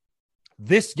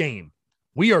 this game,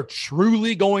 we are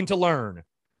truly going to learn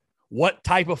what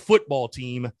type of football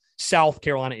team South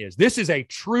Carolina is. This is a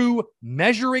true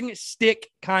measuring stick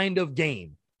kind of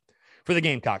game for the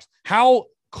Gamecocks. How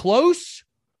close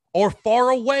or far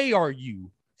away are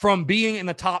you from being in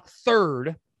the top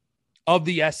third of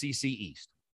the SEC East,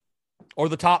 or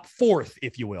the top fourth,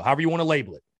 if you will, however you want to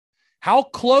label it? How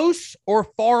close or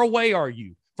far away are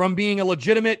you from being a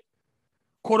legitimate,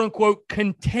 quote unquote,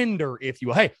 contender, if you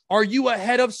will? Hey, are you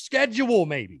ahead of schedule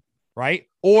maybe, right?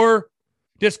 Or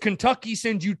does Kentucky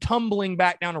send you tumbling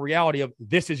back down to reality of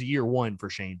this is year one for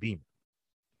Shane Beamer?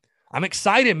 I'm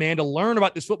excited, man, to learn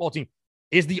about this football team.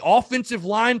 Is the offensive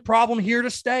line problem here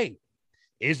to stay?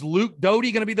 Is Luke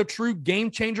Doty going to be the true game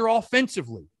changer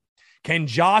offensively? Can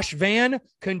Josh Vann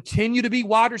continue to be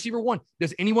wide receiver one?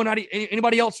 Does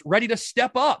anybody else ready to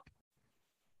step up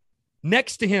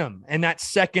next to him in that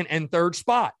second and third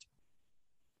spot?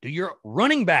 Do your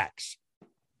running backs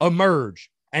emerge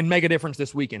and make a difference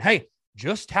this weekend? Hey,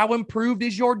 just how improved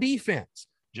is your defense?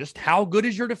 Just how good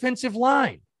is your defensive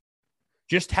line?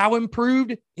 Just how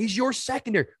improved is your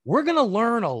secondary? We're going to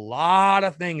learn a lot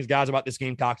of things, guys, about this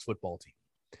Gamecocks football team.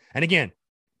 And again,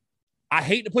 I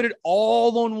hate to put it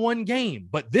all on one game,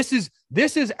 but this is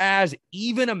as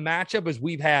even a matchup as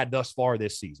we've had thus far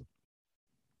this season.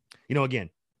 Again,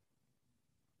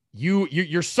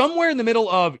 you're somewhere in the middle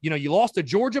of, you lost to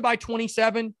Georgia by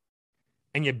 27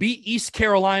 and you beat East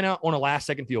Carolina on a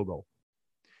last-second field goal.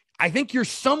 I think you're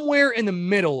somewhere in the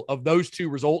middle of those two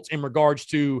results in regards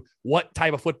to what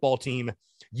type of football team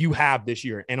you have this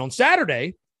year. And on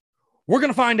Saturday, we're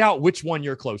going to find out which one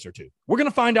you're closer to. We're going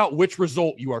to find out which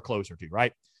result you are closer to,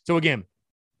 right? So again,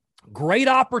 great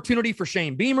opportunity for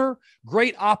Shane Beamer,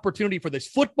 great opportunity for this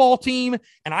football team.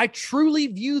 And I truly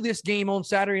view this game on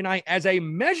Saturday night as a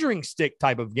measuring stick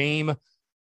type of game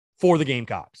for the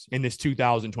Gamecocks in this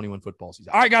 2021 football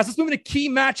season. All right, guys, let's move into key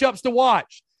matchups to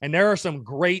watch. And there are some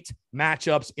great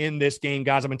matchups in this game,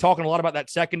 guys. I've been talking a lot about that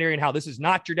secondary and how this is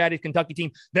not your daddy's Kentucky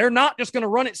team. They're not just going to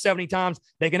run it 70 times.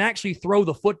 They can actually throw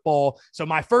the football. So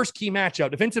my first key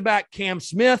matchup, defensive back Cam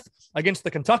Smith against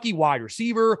the Kentucky wide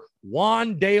receiver,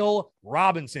 Wan'Dale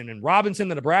Robinson. And Robinson,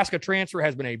 the Nebraska transfer,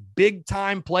 has been a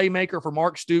big-time playmaker for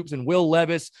Mark Stoops and Will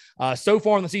Levis. So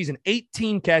far in the season,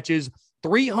 18 catches,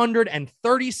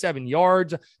 337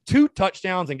 yards, 2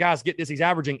 touchdowns. And guys, get this, he's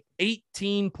averaging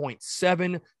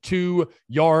 18.72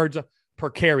 yards per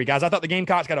carry. Guys, I thought the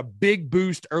Gamecocks got a big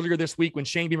boost earlier this week when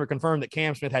Shane Beamer confirmed that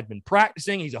Cam Smith had been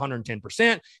practicing. He's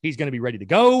 110%. He's going to be ready to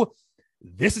go.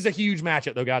 This is a huge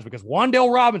matchup, though, guys, because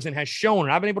Wan'Dale Robinson has shown,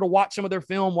 and I've been able to watch some of their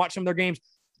film, watch some of their games.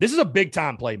 This is a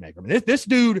big-time playmaker. I mean, this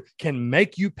dude can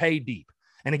make you pay deep.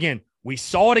 And again, we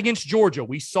saw it against Georgia.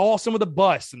 We saw some of the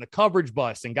busts and the coverage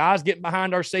busts and guys getting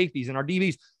behind our safeties and our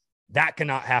DBs. That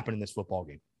cannot happen in this football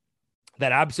game.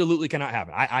 That absolutely cannot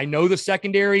happen. I know the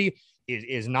secondary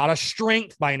is not a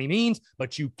strength by any means,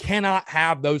 but you cannot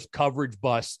have those coverage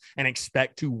busts and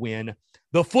expect to win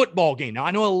the football game. Now,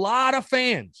 I know a lot of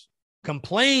fans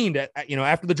complained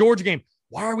after the Georgia game,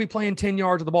 why are we playing 10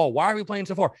 yards of the ball? Why are we playing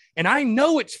so far? And I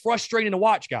know it's frustrating to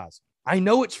watch, guys. I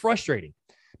know it's frustrating.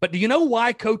 But do you know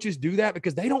why coaches do that?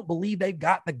 Because they don't believe they've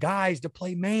got the guys to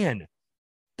play man.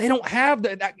 They don't have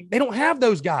they don't have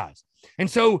those guys. And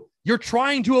so you're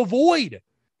trying to avoid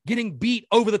getting beat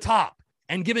over the top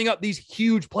and giving up these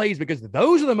huge plays because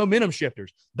those are the momentum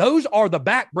shifters. Those are the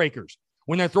backbreakers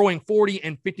when they're throwing 40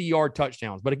 and 50-yard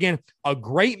touchdowns. But again, a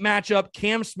great matchup.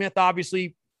 Cam Smith,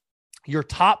 obviously, your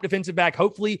top defensive back.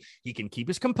 Hopefully he can keep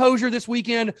his composure this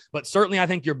weekend, but certainly I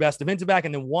think your best defensive back.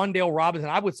 And then Wan'Dale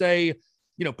Robinson, I would say,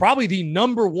 probably the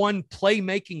number one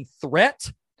playmaking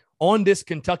threat on this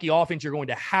Kentucky offense. You're going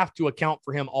to have to account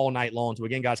for him all night long. So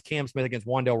again, guys, Cam Smith against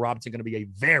Wan'Dale Robinson, going to be a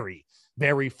very,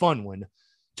 very fun one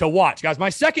to watch. Guys,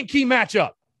 my second key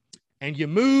matchup, and you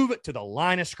move to the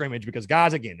line of scrimmage because,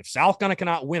 guys, again, if South Carolina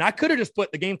cannot win, I could have just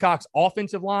put the Gamecocks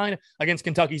offensive line against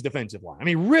Kentucky's defensive line. I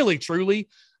mean, really, truly.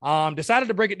 Decided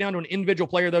to break it down to an individual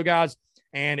player, though, guys.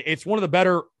 And it's one of the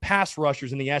better pass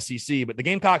rushers in the SEC. But the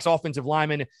Gamecocks offensive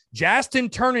lineman, Justin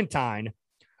Turnentine,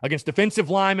 against defensive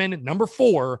lineman number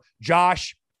 4,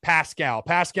 Josh Pascal.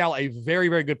 Pascal, a very,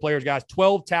 very good player, guys.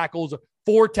 12 tackles,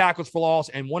 4 tackles for loss,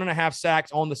 and 1.5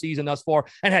 sacks on the season thus far.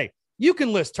 And hey, you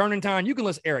can list Turnentine, you can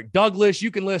list Eric Douglas,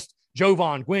 you can list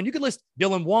Jovan Gwynn, you can list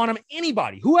Dylan Wanham,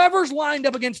 anybody, whoever's lined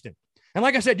up against him. And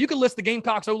like I said, you can list the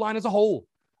Gamecocks O-line as a whole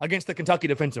against the Kentucky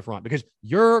defensive front because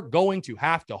you're going to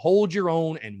have to hold your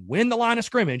own and win the line of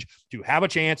scrimmage to have a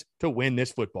chance to win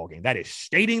this football game. That is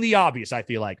stating the obvious, I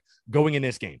feel like, going in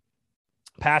this game.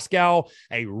 Pascal,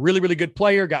 a really, really good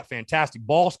player, got fantastic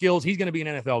ball skills. He's going to be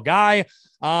an NFL guy.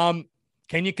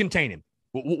 Can you contain him?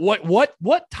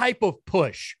 What type of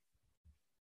push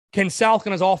can South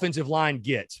Carolina's offensive line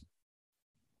get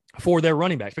for their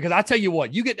running backs? Because I tell you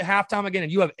what, you get to halftime again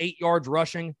and you have 8 yards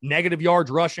rushing, negative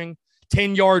yards rushing,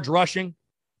 10 yards rushing,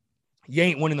 you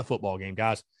ain't winning the football game,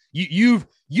 guys. You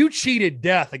cheated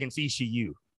death against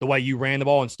ECU the way you ran the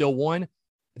ball and still won.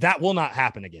 That will not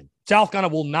happen again. South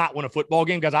Carolina will not win a football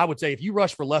game, guys. I would say if you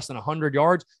rush for less than 100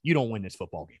 yards, you don't win this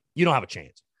football game. You don't have a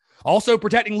chance. Also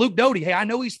protecting Luke Doty. Hey, I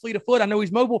know he's fleet of foot. I know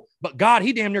he's mobile, but God,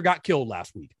 he damn near got killed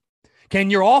last week. Can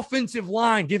your offensive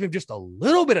line give him just a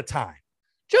little bit of time?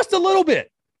 Just a little bit.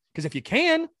 Because if you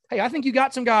can, hey, I think you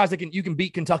got some guys that you can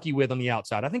beat Kentucky with on the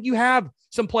outside. I think you have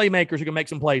some playmakers who can make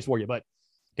some plays for you. But,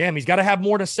 damn, he's got to have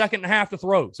more than a second and a half to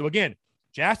throw. So, again,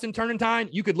 Justin Turnentine,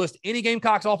 you could list any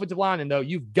Gamecocks offensive line, and though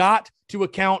you've got to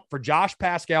account for Josh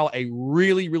Pascal, a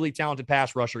really, really talented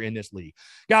pass rusher in this league.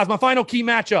 Guys, my final key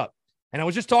matchup, and I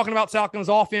was just talking about South Carolina's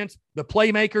offense, the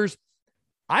playmakers.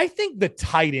 I think the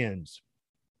tight ends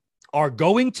are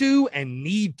going to and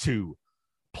need to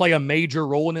play a major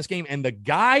role in this game. And the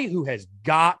guy who has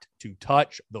got to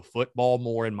touch the football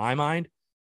more, in my mind,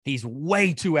 he's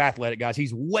way too athletic, guys.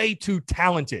 He's way too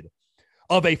talented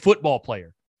of a football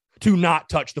player to not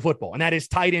touch the football. And that is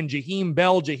tight end Jaheim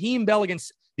Bell. Jaheim Bell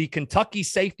against the Kentucky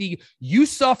safety,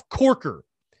 Yusuf Corker.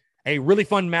 A really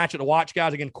fun match to watch,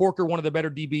 guys. Again, Corker, one of the better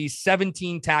DBs,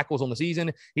 17 tackles on the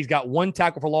season. He's got 1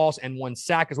 tackle for loss and 1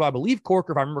 sack as well. I believe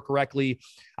Corker, if I remember correctly,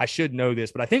 I should know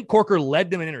this, but I think Corker led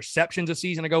them in interceptions a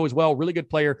season ago as well. Really good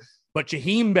player. But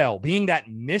Jaheim Bell, being that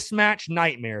mismatch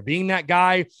nightmare, being that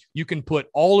guy you can put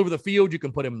all over the field, you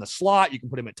can put him in the slot, you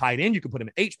can put him at tight end, you can put him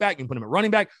at H-back, you can put him at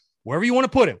running back, wherever you want to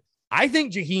put him. I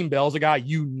think Jaheim Bell's a guy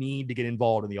you need to get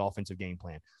involved in the offensive game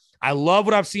plan. I love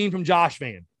what I've seen from Josh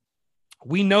Vann.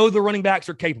 We know the running backs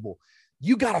are capable.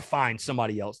 You got to find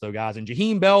somebody else, though, guys. And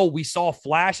Jaheim Bell, we saw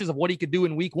flashes of what he could do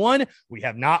in week 1. We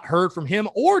have not heard from him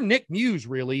or Nick Muse,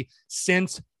 really,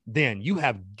 since then you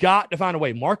have got to find a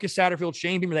way. Marcus Satterfield,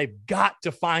 Shane Beamer, they've got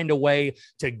to find a way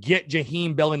to get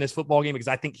Jaheim Bell in this football game, because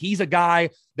I think he's a guy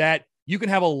that you can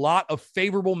have a lot of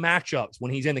favorable matchups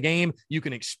when he's in the game. You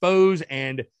can expose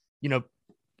and,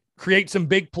 create some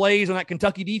big plays on that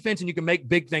Kentucky defense, and you can make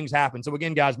big things happen. So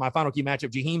again, guys, my final key matchup,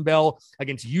 Jaheim Bell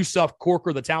against Yusuf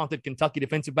Corker, the talented Kentucky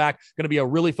defensive back. Going to be a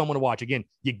really fun one to watch. Again,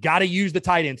 you got to use the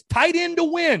tight ends. Tight end to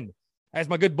win. As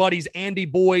my good buddies Andy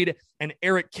Boyd and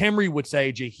Eric Kemry would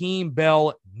say, Jaheim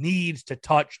Bell needs to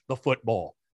touch the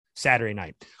football Saturday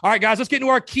night. All right, guys, let's get into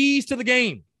our keys to the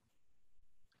game.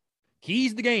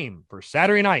 Keys to the game for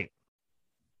Saturday night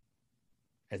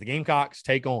as the Gamecocks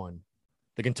take on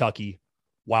the Kentucky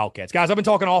Wildcats. Guys, I've been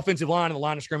talking offensive line and the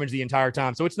line of scrimmage the entire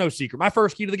time, so it's no secret. My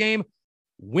first key to the game,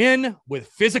 win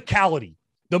with physicality.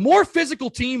 The more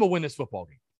physical team will win this football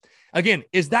game. Again,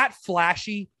 is that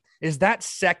flashy? Is that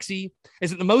sexy?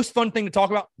 Is it the most fun thing to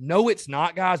talk about? No, it's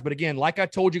not, guys. But again, like I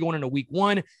told you going into week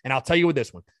one, and I'll tell you with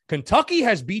this one, Kentucky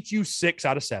has beat you 6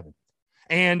 out of 7.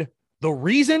 And the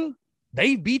reason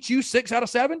they beat you 6 out of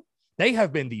 7, they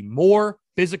have been the more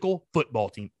physical football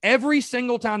team. Every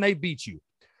single time they beat you,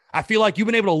 I feel like you've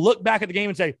been able to look back at the game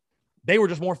and say, they were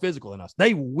just more physical than us.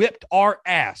 They whipped our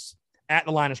ass at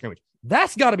the line of scrimmage.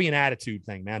 That's got to be an attitude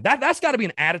thing, man. That's got to be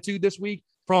an attitude this week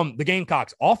from the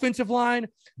Gamecocks offensive line,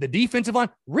 the defensive line,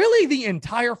 really the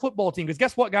entire football team. Because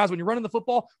guess what, guys? When you're running the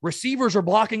football, receivers are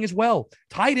blocking as well.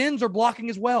 Tight ends are blocking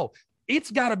as well.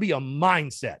 It's got to be a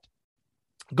mindset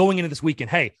going into this weekend.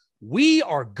 Hey, we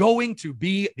are going to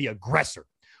be the aggressor.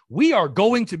 We are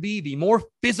going to be the more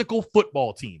physical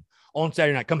football team on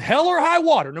Saturday night. Come hell or high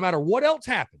water, no matter what else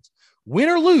happens, win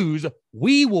or lose,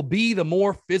 we will be the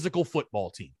more physical football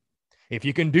team. If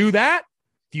you can do that,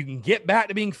 if you can get back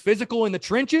to being physical in the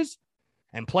trenches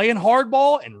and playing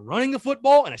hardball and running the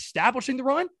football and establishing the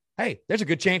run, hey, there's a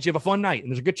good chance you have a fun night,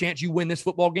 and there's a good chance you win this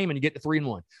football game and you get to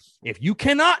 3-1. If you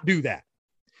cannot do that,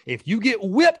 if you get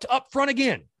whipped up front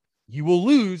again, you will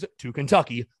lose to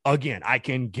Kentucky again. I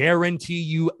can guarantee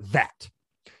you that.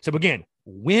 So again,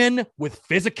 win with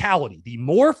physicality. The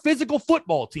more physical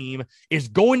football team is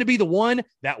going to be the one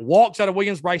that walks out of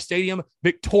Williams-Brice Stadium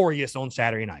victorious on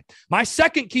Saturday night. My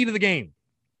second key to the game,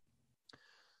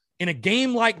 in a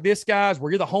game like this, guys,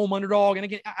 where you're the home underdog, and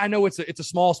again, I know it's a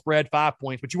small spread, 5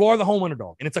 points, but you are the home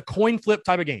underdog, and it's a coin flip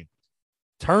type of game.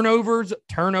 Turnovers,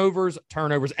 turnovers,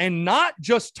 turnovers, and not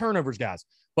just turnovers, guys,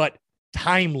 but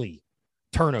timely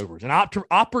turnovers and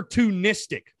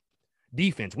opportunistic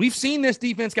defense. We've seen this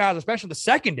defense, guys, especially the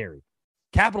secondary,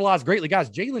 capitalize greatly. Guys,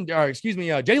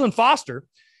 Jalen Foster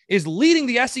is leading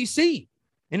the SEC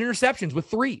in interceptions with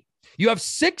 3. You have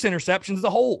 6 interceptions as a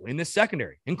whole in this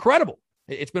secondary. Incredible.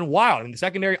 It's been wild. And the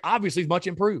secondary obviously is much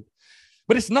improved.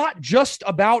 But it's not just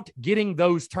about getting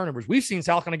those turnovers. We've seen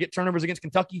South Carolina get turnovers against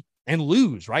Kentucky and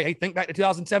lose, right? Hey, think back to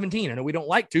 2017. I know we don't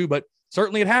like to, but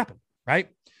certainly it happened, right?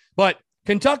 But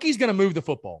Kentucky's going to move the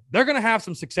football. They're going to have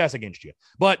some success against you.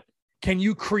 But can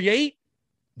you create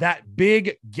that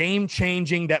big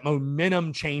game-changing, that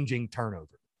momentum-changing turnover?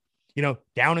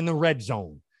 Down in the red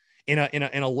zone, in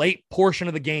a late portion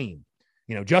of the game,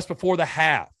 just before the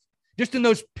half, just in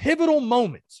those pivotal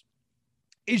moments.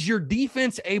 Is your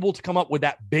defense able to come up with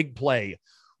that big play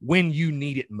when you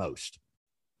need it most?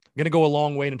 Going to go a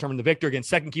long way in terms of the victor. Again,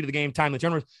 second key to the game, timely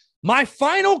turnovers. My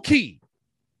final key,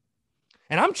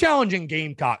 and I'm challenging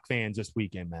Gamecock fans this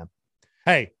weekend, man.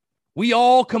 Hey, we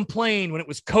all complained when it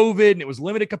was COVID and it was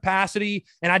limited capacity.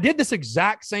 And I did this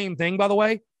exact same thing, by the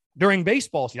way, during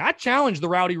baseball season. I challenged the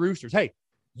Rowdy Roosters. Hey,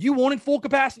 you wanted full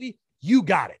capacity? You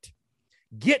got it.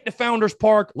 Get to Founders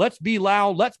Park. Let's be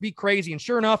loud. Let's be crazy. And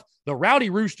sure enough, the Rowdy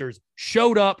Roosters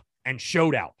showed up and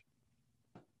showed out.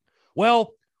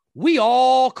 Well, we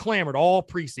all clamored all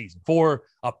preseason for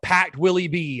a packed Willie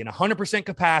B and 100%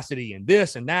 capacity and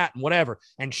this and that and whatever.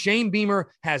 And Shane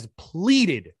Beamer has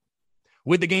pleaded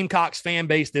with the Gamecocks fan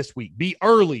base this week. Be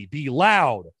early, be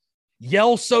loud,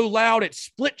 yell so loud it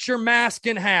splits your mask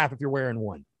in half if you're wearing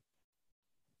one.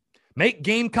 Make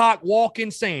Gamecock walk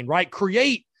insane, right?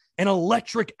 Create an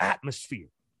electric atmosphere.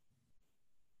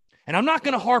 And I'm not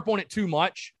going to harp on it too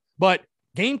much, but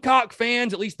Gamecock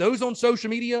fans, at least those on social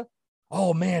media,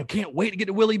 oh man, can't wait to get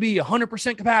to Willie B,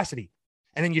 100% capacity.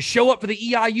 And then you show up for the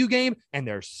EIU game and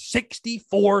there's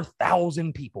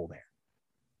 64,000 people there.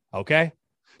 Okay?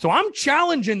 So I'm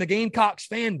challenging the Gamecocks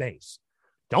fan base.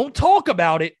 Don't talk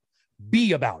about it,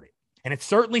 be about it. And it's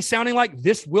certainly sounding like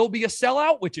this will be a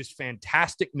sellout, which is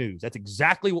fantastic news. That's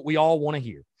exactly what we all want to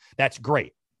hear. That's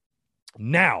great.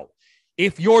 Now,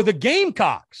 if you're the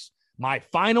Gamecocks, my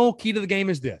final key to the game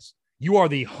is this. You are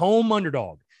the home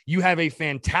underdog. You have a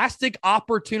fantastic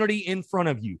opportunity in front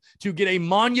of you to get a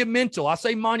monumental, I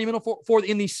say monumental for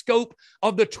in the scope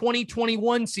of the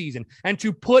 2021 season, and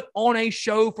to put on a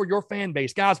show for your fan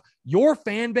base. Guys, your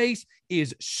fan base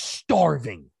is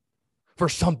starving for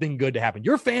something good to happen.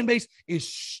 Your fan base is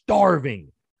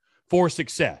starving for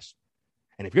success.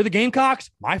 And if you're the Gamecocks,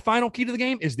 my final key to the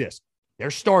game is this.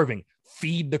 They're starving.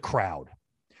 Feed the crowd.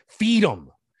 Feed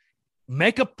them.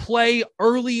 Make a play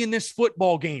early in this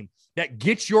football game that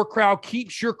gets your crowd,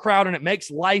 keeps your crowd, and it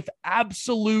makes life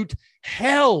absolute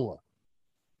hell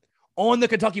on the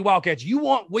Kentucky Wildcats. You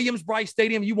want Williams-Brice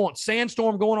Stadium. You want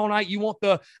Sandstorm going all night. You want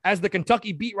as the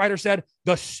Kentucky beat writer said,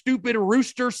 the stupid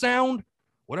rooster sound,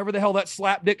 whatever the hell that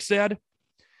slapdick said.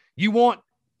 You want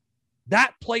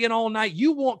that playing all night.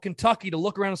 You want Kentucky to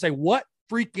look around and say, what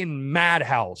freaking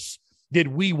madhouse did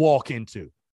we walk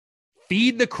into?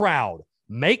 Feed the crowd.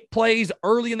 Make plays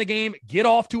early in the game, get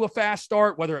off to a fast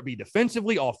start, whether it be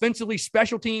defensively, offensively,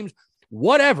 special teams,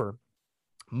 whatever.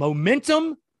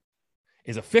 Momentum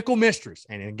is a fickle mistress.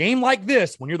 And in a game like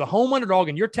this, when you're the home underdog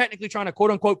and you're technically trying to, quote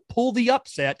unquote, pull the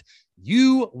upset,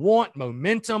 you want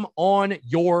momentum on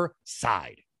your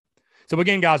side. So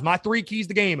again, guys, my 3 keys to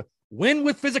the game: win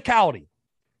with physicality,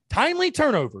 timely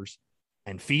turnovers,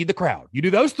 and feed the crowd. You do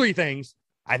those 3 things,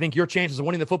 I think your chances of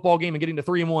winning the football game and getting to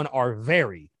 3-1 are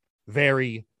very,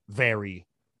 very, very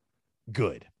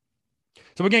good.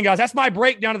 So again, guys, that's my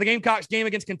breakdown of the Gamecocks game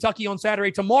against Kentucky on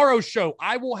Saturday. Tomorrow's show,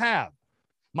 I will have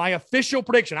my official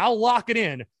prediction. I'll lock it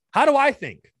in. How do I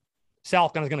think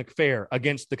South Carolina is going to fare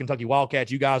against the Kentucky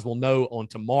Wildcats? You guys will know on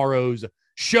tomorrow's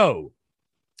show.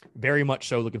 Very much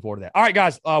so looking forward to that. All right,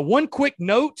 guys, one quick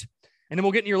note, and then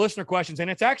we'll get into your listener questions. And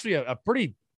it's actually a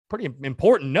pretty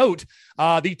important note.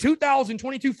 The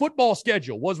 2022 football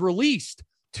schedule was released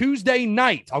Tuesday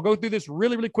night. I'll go through this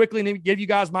really, really quickly and then give you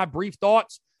guys my brief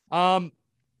thoughts. The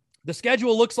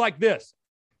schedule looks like this.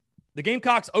 The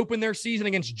Gamecocks open their season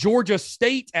against Georgia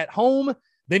State at home,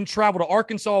 then travel to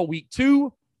Arkansas week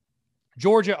 2,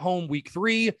 Georgia at home week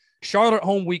 3, Charlotte at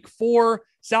home week 4,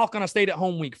 South Carolina State at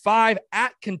home week 5,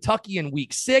 at Kentucky in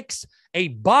week 6, a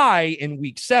bye in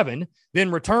week 7, then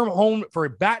return home for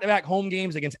back-to-back home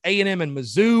games against A&M and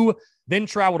Mizzou, then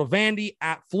travel to Vandy,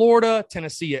 at Florida,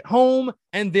 Tennessee at home,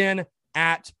 and then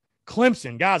at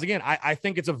Clemson. Guys, again, I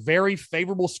think it's a very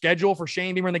favorable schedule for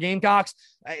Shane Beamer and the Gamecocks.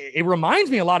 It reminds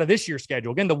me a lot of this year's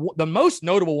schedule. Again, the most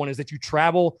notable one is that you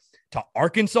travel to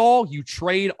Arkansas. You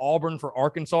trade Auburn for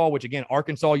Arkansas, which, again,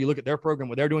 Arkansas, you look at their program,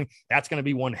 what they're doing, that's going to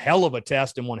be one hell of a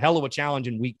test and one hell of a challenge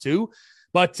in week 2.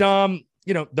 But,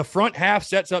 the front half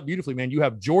sets up beautifully, man. You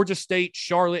have Georgia State,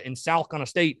 Charlotte, and South Carolina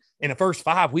State in the first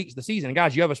 5 weeks of the season. And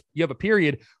guys, you have a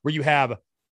period where you have,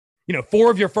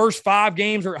 4 of your first 5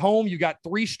 games are at home. You got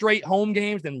 3 straight home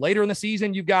games. Then later in the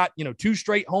season, you've got, 2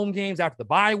 straight home games after the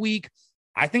bye week.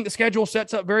 I think the schedule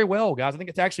sets up very well, guys. I think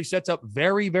it actually sets up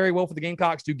very, very well for the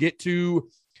Gamecocks to get to,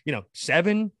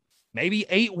 7, maybe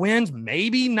 8 wins,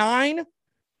 maybe 9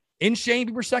 in Shane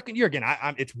Beamer's second year. Again,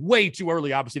 it's way too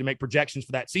early, obviously, to make projections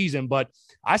for that season, but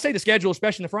I say the schedule,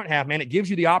 especially in the front half, man, it gives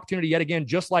you the opportunity yet again,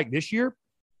 just like this year,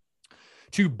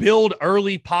 to build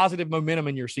early positive momentum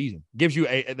in your season. Gives you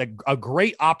a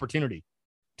great opportunity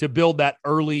to build that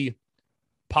early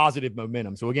positive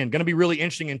momentum. So again, going to be really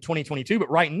interesting in 2022,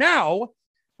 but right now,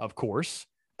 of course,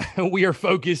 we are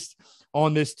focused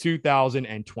on this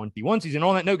 2021 season.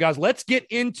 On that note, guys, let's get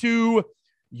into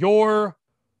your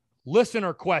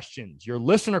listener questions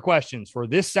for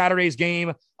this Saturday's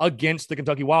game against the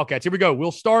Kentucky Wildcats. Here we go.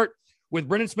 We'll start with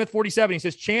Brendan Smith, 47. He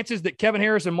says, chances that Kevin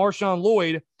Harris and Marshawn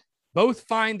Lloyd both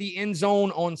find the end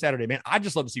zone on Saturday. Man, I'd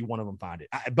just love to see one of them find it.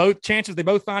 Both chances they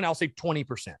both find, I'll say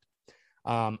 20%.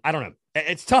 I don't know.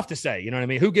 It's tough to say, you know what I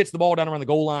mean? Who gets the ball down around the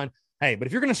goal line? Hey, but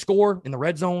if you're going to score in the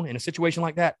red zone in a situation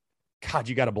like that, God,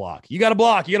 you got to block. You got to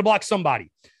block somebody.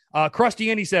 Krusty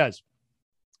Andy says,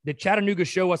 did Chattanooga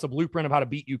show us a blueprint of how to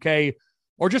beat UK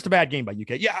or just a bad game by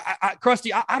UK? Yeah,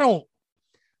 Krusty,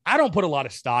 I don't put a lot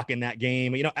of stock in that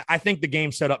game. I think the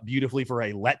game set up beautifully for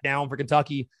a letdown for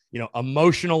Kentucky.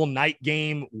 Emotional night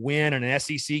game win in an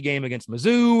SEC game against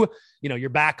Mizzou. You're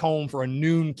back home for a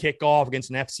noon kickoff against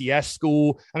an FCS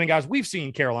school. I mean, guys, we've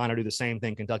seen Carolina do the same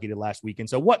thing Kentucky did last weekend.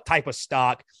 So what type of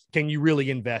stock can you really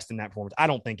invest in that performance? I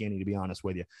don't think any, to be honest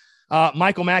with you.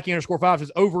 Michael Mackey _5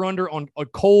 says over-under on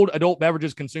cold adult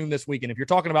beverages consumed this week. And if you're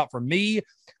talking about for me,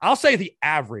 I'll say the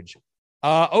average.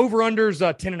 Over-under's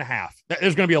 10.5.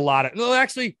 There's going to be a lot of – well,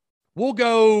 actually, we'll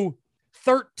go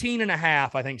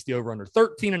 13.5, I think, is the over-under.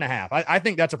 13.5. I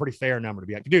think that's a pretty fair number to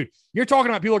be – dude, you're talking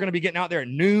about people are going to be getting out there at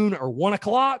noon or 1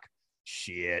 o'clock?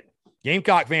 Shit.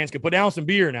 Gamecock fans can put down some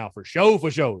beer now for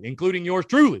show, including yours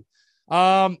truly.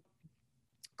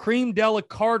 Cream Della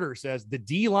Carter says the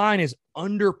D-line is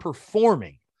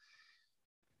underperforming.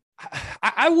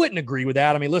 I wouldn't agree with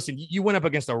that. I mean, listen, you went up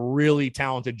against a really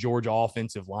talented Georgia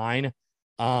offensive line.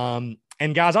 And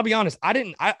guys, I'll be honest,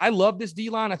 I love this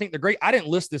D-line. I think they're great. I didn't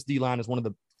list this D-line as one of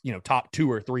the, top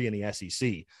 2 or 3 in the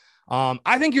SEC.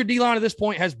 I think your D-line at this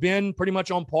point has been pretty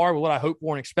much on par with what I hoped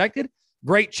for and expected.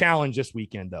 Great challenge this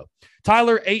weekend, though.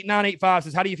 Tyler 8985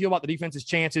 says, how do you feel about the defense's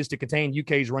chances to contain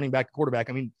UK's running back quarterback?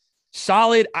 I mean,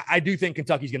 solid. I do think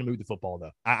Kentucky's going to move the football,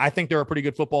 though. I think they're a pretty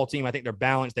good football team. I think they're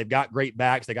balanced. They've got great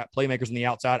backs. They got playmakers on the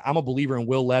outside. I'm a believer in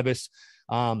Will Levis.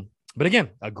 But again,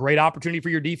 a great opportunity for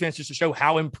your defense just to show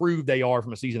how improved they are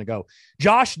from a season ago.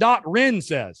 Josh.Wren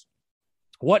says,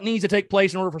 what needs to take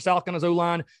place in order for South Carolina's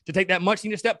O-line to take that much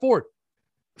needed step forward?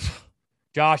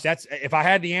 Josh, if I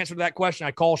had the answer to that question,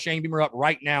 I'd call Shane Beamer up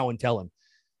right now and tell him.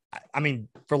 I mean,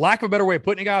 for lack of a better way of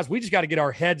putting it, guys, we just got to get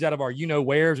our heads out of our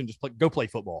you-know-wheres and just go play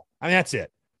football. I mean, that's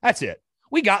it. That's it.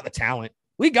 We got the talent.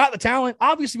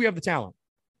 Obviously, we have the talent.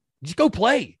 Just go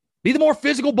play. Be the more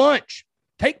physical bunch.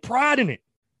 Take pride in it.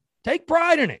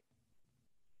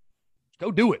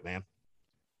 Go do it, man.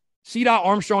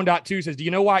 C.Armstrong.2 says, do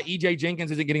you know why E.J.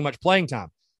 Jenkins isn't getting much playing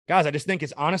time? Guys, I just think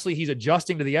it's honestly he's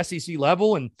adjusting to the SEC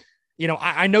level. And,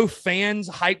 I know fans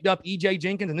hyped up E.J.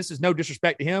 Jenkins, and this is no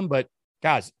disrespect to him, but,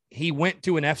 guys, he went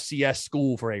to an FCS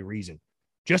school for a reason.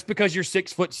 Just because you're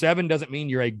 6'7" doesn't mean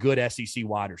you're a good SEC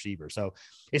wide receiver. So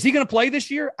is he going to play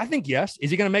this year? I think yes. Is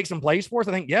he going to make some plays for us?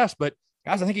 I think yes. But,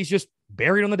 guys, I think he's just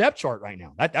buried on the depth chart right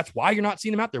now. That's why you're not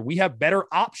seeing him out there. We have better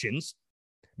options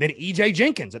than E.J.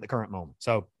 Jenkins at the current moment.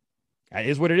 So that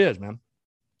is what it is, man.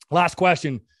 Last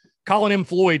question. Colin M.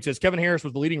 Floyd says, Kevin Harris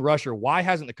was the leading rusher. Why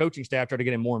hasn't the coaching staff tried to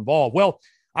get him more involved? Well,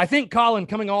 I think Colin,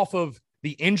 coming off of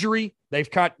the injury, they've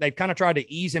kind of tried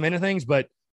to ease him into things. But,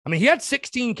 I mean, he had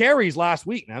 16 carries last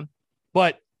week, man.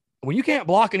 But when you can't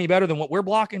block any better than what we're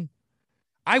blocking,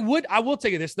 I will tell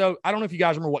you this, though. I don't know if you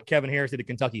guys remember what Kevin Harris did at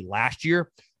Kentucky last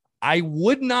year. I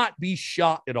would not be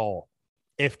shocked at all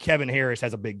if Kevin Harris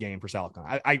has a big game for South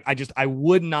Carolina. I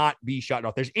would not be shocked.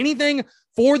 If there's anything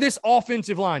for this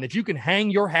offensive line that you can hang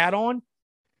your hat on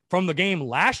from the game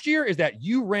last year, is that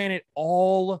you ran it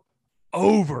all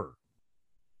over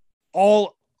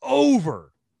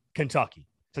Kentucky.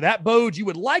 So that bodes, you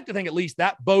would like to think at least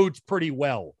that bodes pretty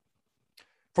well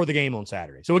for the game on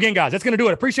Saturday. So again, guys, that's going to do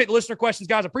it. Appreciate the listener questions,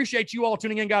 guys. Appreciate you all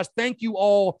tuning in, guys. Thank you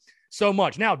all so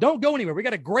much. Now, don't go anywhere. We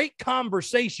got a great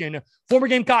conversation. Former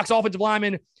Gamecocks offensive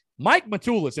lineman Mike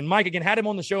Matulis. And Mike, again, had him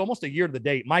on the show almost a year to the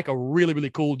date. Mike, a really, really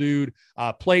cool dude.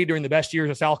 Played during the best years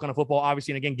of South Carolina football,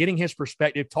 obviously. And again, getting his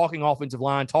perspective, talking offensive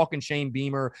line, talking Shane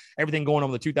Beamer, everything going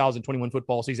on with the 2021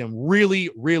 football season. Really,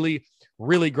 really,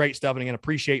 really great stuff. And again,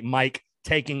 appreciate Mike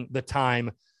taking the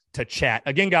time to chat.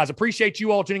 Again, guys, appreciate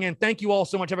you all tuning in. Thank you all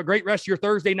so much. Have a great rest of your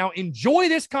Thursday. Now enjoy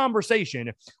this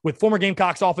conversation with former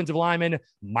Gamecocks offensive lineman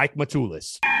Mike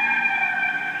Matulis.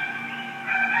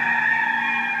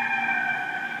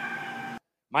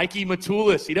 Mikey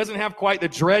Matulis. He doesn't have quite the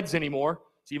dreads anymore,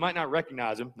 so you might not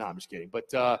recognize him. No, I'm just kidding.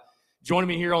 But joining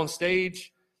me here on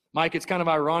stage, Mike, it's kind of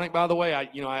ironic, by the way. I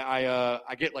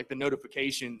get like the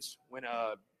notifications when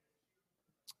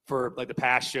for like the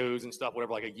past shows and stuff,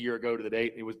 whatever, like a year ago to the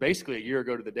date. It was basically a year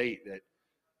ago to the date that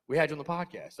we had you on the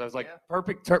podcast. So I was like,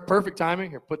 perfect timing.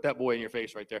 Here, put that boy in your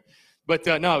face right there. But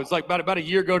no, it's like about a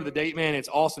year ago to the date, man. It's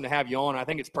awesome to have you on. I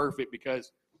think it's perfect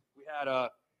because we had if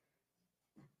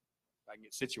I can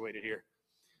get situated here.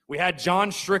 We had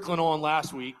John Strickland on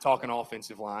last week talking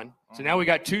offensive line. So now we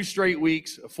got 2 straight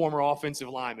weeks of former offensive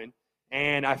linemen.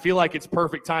 And I feel like it's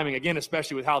perfect timing, again,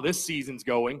 especially with how this season's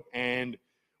going and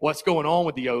what's going on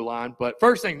with the O-line. But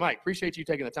first thing, Mike, appreciate you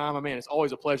taking the time. My man, it's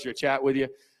always a pleasure to chat with you.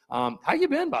 How you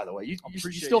been, by the way? You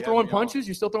still throwing punches?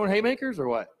 You still throwing haymakers or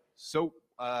what? So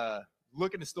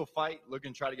looking to still fight,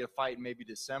 looking to try to get a fight in maybe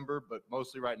December, but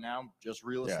mostly right now just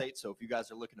real estate. So if you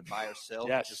guys are looking to buy or sell,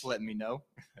 just let me know.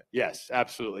 Yes,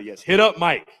 absolutely. Yes. Hit up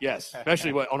Mike. Yes.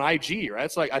 Especially on IG, right?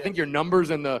 It's like I think your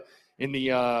numbers in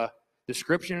the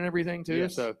description and everything too.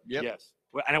 Yes. So yes.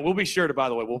 And we'll be sure to, by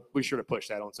the way, we'll be sure to push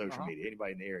that on social media,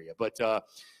 anybody in the area. But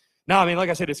no, I mean, like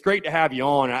I said, it's great to have you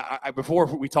on. Before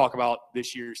we talk about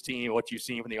this year's team, what you've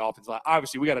seen from the offense line,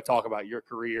 obviously we got to talk about your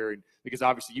career, and because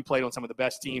obviously you played on some of the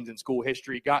best teams in school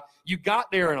history. You got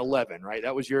there in 11, right?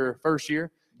 That was your first year.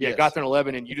 Yeah, yes. Got there in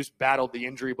 11, and you just battled the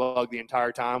injury bug the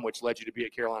entire time, which led you to be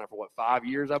at Carolina for 5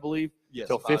 years, I believe, yes,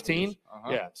 until 15.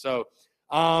 Yeah. So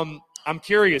I'm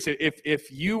curious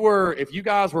if you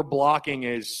guys were blocking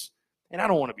as, and I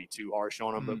don't want to be too harsh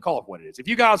on them, but call it what it is. If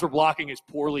you guys were blocking as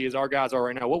poorly as our guys are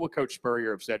right now, what would Coach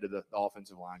Spurrier have said to the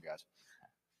offensive line guys?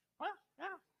 Well,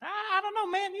 I don't know,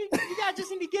 man. You guys just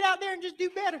need to get out there and just do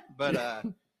better. But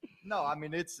No, I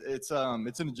mean it's an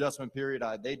adjustment period.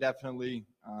 They definitely,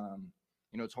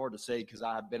 it's hard to say because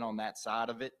I've been on that side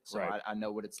of it, so right. I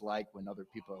know what it's like when other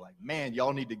people are like, "Man,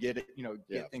 y'all need to get it,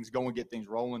 get things going, get things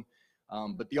rolling."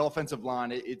 But the offensive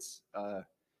line, it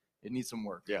needs some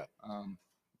work. Yeah,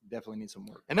 definitely needs some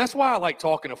work. And that's why I like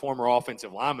talking to former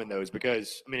offensive linemen, though, is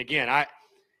because I mean, again,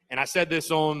 I've said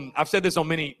this on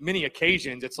many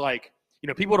occasions. It's like,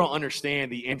 people don't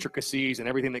understand the intricacies and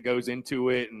everything that goes into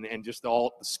it and just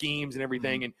all the schemes and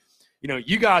everything. And,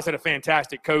 you guys had a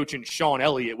fantastic coach in Sean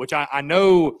Elliott, which I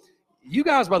know you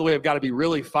guys, by the way, have got to be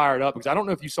really fired up because I don't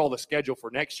know if you saw the schedule for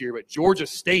next year, but Georgia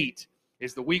State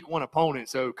is the week 1 opponent.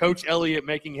 So Coach Elliott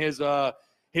making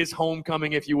his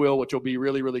homecoming, if you will, which will be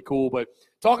really, really cool. But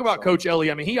talk about Coach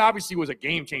Elliott. I mean, he obviously was a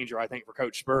game changer, I think, for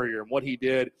Coach Spurrier and what he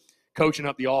did coaching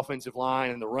up the offensive line.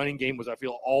 And the running game was, I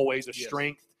feel, always a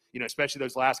strength. Especially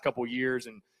those last couple of years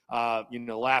and,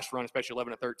 the last run, especially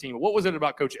 11-13. What was it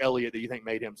about Coach Elliott that you think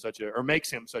makes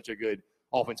him such a good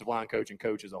offensive line coach and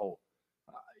coach as a whole?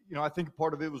 I think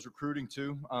part of it was recruiting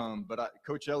too. But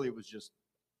Coach Elliott was just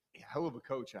a hell of a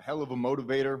coach, a hell of a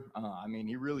motivator. I mean,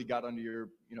 he really got under your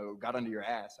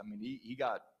ass. I mean, he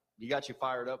got you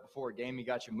fired up before a game. He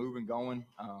got you moving, going.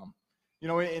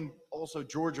 And also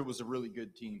Georgia was a really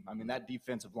good team. I mean, that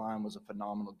defensive line was a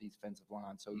phenomenal defensive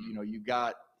line. So, you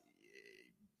got,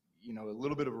 a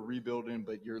little bit of a rebuilding,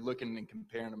 but you're looking and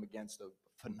comparing them against a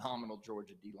phenomenal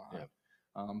Georgia D-line.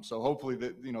 Yeah. So hopefully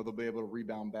they'll be able to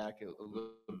rebound back a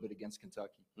little bit against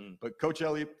Kentucky. But Coach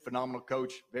Elliott, phenomenal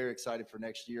coach. Very excited for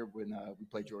next year when we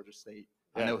play Georgia State.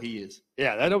 Yeah. I know he is.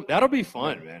 Yeah, that'll be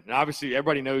fun, man. And obviously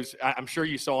everybody knows. I'm sure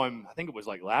you saw him. I think it was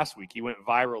like last week. He went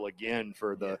viral again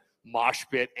for the mosh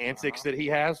pit antics that he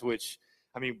has. Which,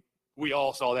 I mean, we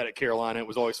all saw that at Carolina. It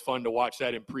was always fun to watch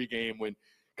that in pregame when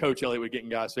Coach Elliott would get in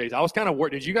guys' face. I was kind of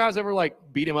worried. Did you guys ever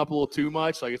beat him up a little too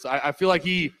much? I feel like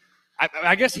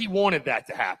I guess he wanted that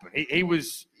to happen. He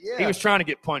was trying to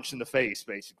get punched in the face,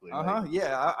 basically.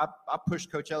 Yeah, I push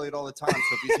Coach Elliott all the time.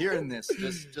 So if he's hearing this,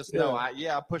 just know,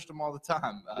 I pushed him all the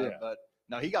time. But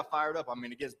no, he got fired up. I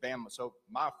mean, against Bama. So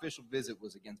my official visit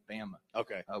was against Bama.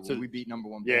 Okay, when we beat number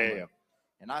 1 Bama. Yeah.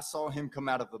 And I saw him come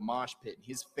out of the mosh pit. And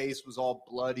his face was all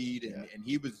bloodied, and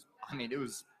he was. I mean, it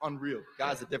was unreal.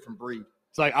 Guy's a different breed.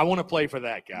 It's like, I want to play for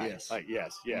that guy. Yes.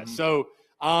 Yes. Mm-hmm. So,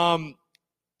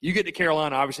 you get to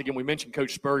Carolina, obviously, again, we mentioned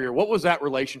Coach Spurrier. What was that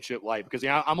relationship like? Because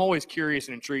I'm always curious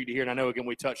and intrigued to hear, and I know, again,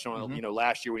 we touched on it,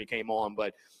 last year when he came on,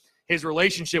 but his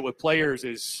relationship with players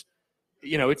is,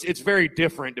 it's very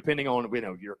different depending on,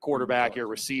 your quarterback, your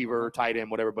receiver, tight end,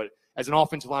 whatever, but as an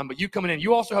offensive line. But you coming in,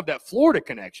 you also have that Florida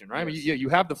connection, right? Yes. I mean, you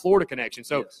have the Florida connection.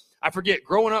 So I forget,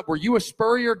 growing up, were you a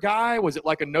Spurrier guy? Was it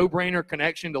like a no-brainer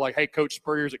connection to hey, Coach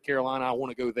Spurrier's at Carolina, I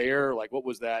want to go there? What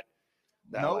was that?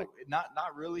 No, like?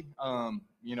 not really.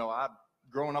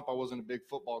 Growing up, I wasn't a big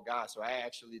football guy, so I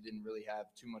actually didn't really have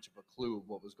too much of a clue of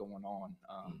what was going on.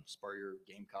 Spurrier,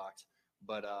 Gamecocks,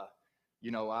 but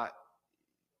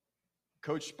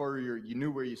Coach Spurrier, you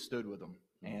knew where you stood with him,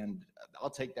 and I'll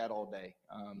take that all day.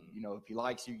 If he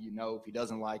likes you, if he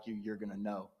doesn't like you, you're gonna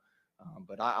know.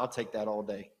 But I'll take that all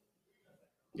day.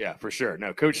 Yeah, for sure.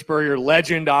 No, Coach Spurrier,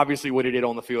 legend, obviously, what he did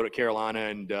on the field at Carolina,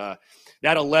 and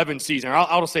that 11 season,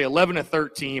 I'll just say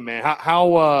 11-13, man.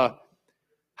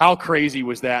 How crazy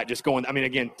was that? Just going, I mean,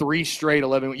 again, 3 straight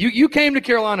 11. You came to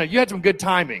Carolina. You had some good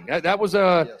timing. That was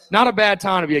not a bad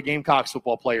time to be a Gamecocks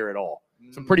football player at all.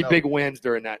 Some pretty big wins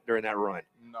during that run.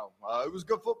 No, it was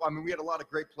good football. I mean, we had a lot of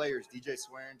great players. DJ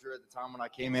Swearinger at the time when I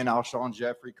came in, Alshon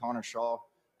Jeffrey, Connor Shaw,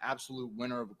 absolute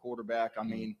winner of a quarterback. I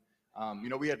mean,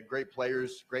 we had great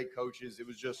players, great coaches. It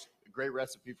was just a great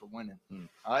recipe for winning.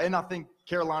 And I think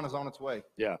Carolina's on its way.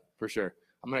 Yeah, for sure.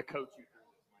 I'm going to coach you.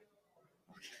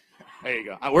 There you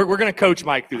go. We're going to coach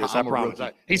Mike through this, I promise.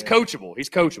 He's coachable. He's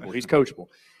coachable.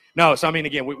 No, so, I mean,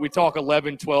 again, we talk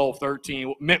 11, 12,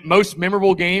 13. Most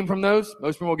memorable game from those?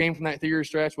 Most memorable game from that 3-year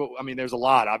stretch? Well, I mean, there's a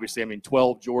lot, obviously. I mean,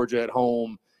 12 Georgia at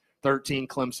home, 13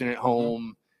 Clemson at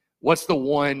home. What's the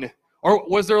one – or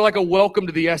was there a welcome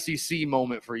to the SEC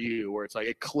moment for you where it's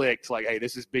it clicked, hey,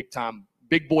 this is big time,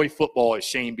 big boy football, as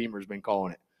Shane Beamer's been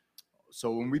calling it?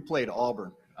 So when we played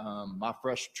Auburn, my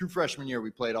true freshman year,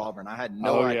 we played Auburn. I had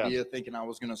no idea, thinking I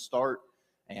was going to start.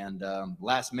 And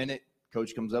last minute,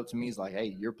 coach comes up to me. He's like,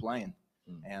 "Hey, you're playing."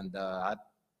 And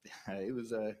it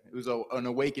was an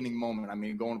awakening moment. I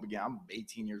mean, going up again, I'm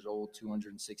 18 years old,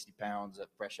 260 pounds,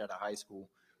 fresh out of high school,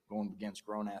 going up against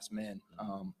grown-ass men.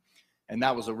 And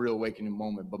that was a real awakening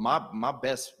moment. But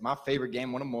my favorite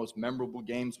game, one of the most memorable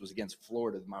games, was against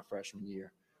Florida my freshman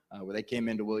year, where they came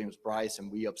into Williams-Brice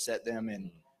and we upset them.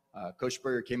 And Coach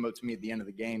Spurrier came up to me at the end of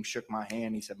the game, shook my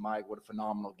hand. He said, "Mike, what a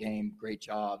phenomenal game. Great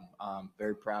job.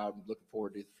 Very proud. Looking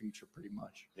forward to the future," pretty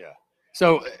much. Yeah.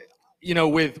 So,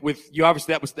 with you,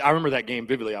 obviously I remember that game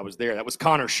vividly. I was there. That was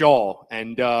Connor Shaw.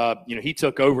 And, he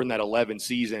took over in that 11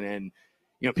 season. And,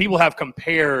 people have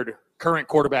compared current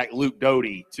quarterback Luke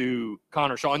Doty to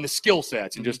Connor Shaw and the skill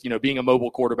sets and just, being a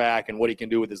mobile quarterback and what he can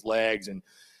do with his legs. And,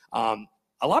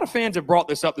 a lot of fans have brought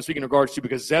this up this week in regards to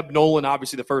because Zeb Nolan,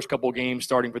 obviously the first couple of games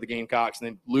starting for the Gamecocks, and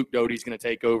then Luke Doty's going to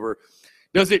take over.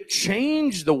 Does it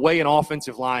change the way an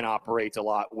offensive line operates a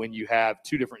lot when you have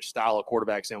two different style of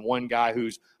quarterbacks and one guy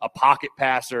who's a pocket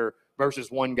passer versus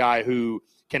one guy who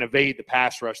can evade the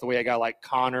pass rush the way a guy like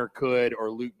Connor could or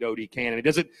Luke Doty can? I mean,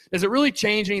 does it really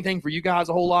change anything for you guys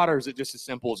a whole lot, or is it just as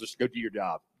simple as just go do your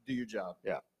job? Do your job.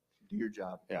 Yeah. Do your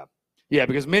job. Yeah. Yeah,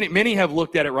 because many have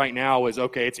looked at it right now as,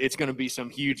 okay, it's going to be some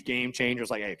huge game changers.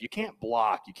 Like, hey, if you can't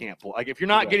block, you can't pull. Like, if you're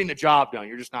not getting the job done,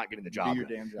 you're just not getting the job Do your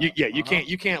done. damn job.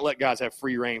 You can't let guys have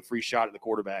free reign, free shot at the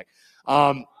quarterback.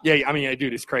 Dude,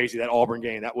 it's crazy. That Auburn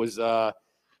game, that was, I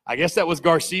guess that was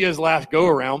Garcia's last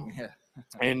go-around. Yeah.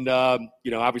 And,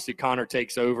 obviously Connor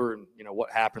takes over and,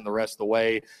 what happened the rest of the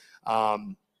way.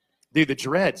 Dude, the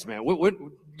Dreads, man. What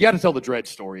you got to tell the Dreads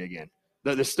story again.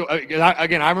 The story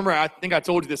again. I remember. I think I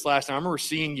told you this last time. I remember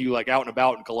seeing you like out and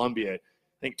about in Columbia. I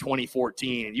think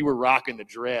 2014, and you were rocking the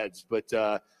Dreads. But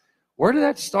where did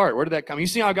that start? Where did that come? You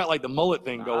see how I got like the mullet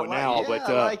thing going now. But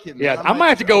I like it, man. I might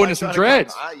have to go into some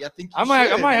Dreads. I think I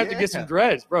might have to get some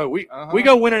Dreads, bro. We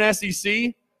go win an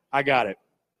SEC. I got it.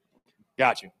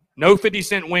 Got you. No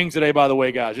 50-cent wings today, by the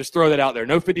way, guys. Just throw that out there.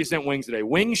 No 50-cent wings today.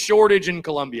 Wing shortage in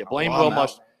Columbia. Blame Will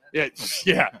Muschamp.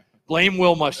 Yeah. Blame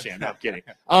Will Muschamp. No, I'm kidding.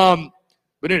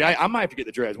 But, dude, I might have to get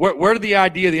the Dreads. Where did the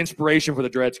idea, the inspiration for the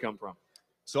Dreads come from?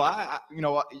 So,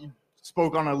 you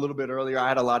spoke on it a little bit earlier. I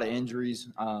had a lot of injuries.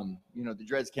 The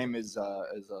Dreads came as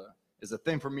a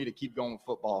thing for me to keep going with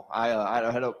football. I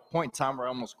had a point in time where I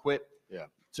almost quit. Yeah.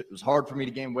 It was hard for me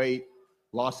to gain weight.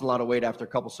 Lost a lot of weight after a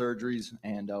couple surgeries.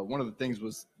 And one of the things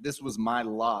was this was my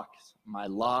locks,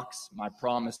 my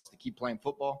promise to keep playing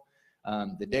football.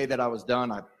 The day that I was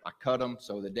done, I cut them.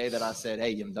 So the day that I said,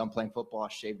 hey, I'm done playing football, I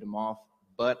shaved them off.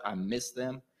 But I miss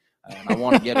them, and I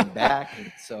want to get them back.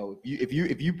 And so if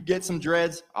you get some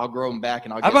dreads, I'll grow them back,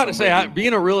 and I'll. I'm about to say,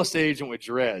 being a real estate agent with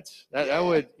dreads, that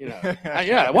would,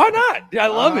 why not? I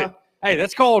love it. Hey,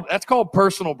 that's called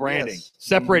personal branding,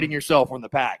 separating yourself from the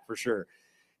pack for sure.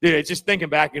 Dude, it's just thinking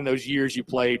back in those years you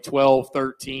played, 12,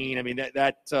 13. I mean,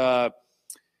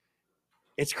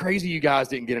 it's crazy you guys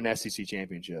didn't get an SEC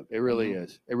championship. It really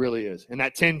is. It really is. And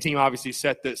that 10 team obviously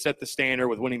set the standard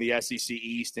with winning the SEC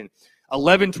East. And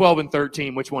 11, 12, and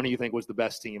 13, which one do you think was the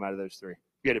best team out of those three?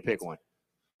 You had to pick one.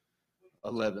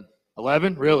 11.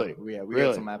 11? Really? Yeah, we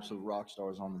had some absolute rock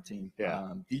stars on the team. Yeah.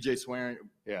 DJ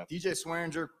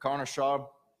Swearinger, Connor Shaw,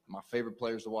 my favorite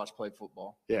players to watch play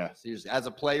football. Yeah. Seriously, as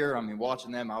a player,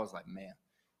 watching them, I was like, man,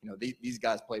 these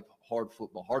guys play hard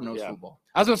football, hard-nosed football.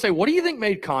 I was going to say, what do you think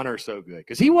made Connor so good?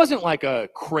 Because he wasn't like a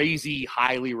crazy,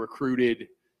 highly recruited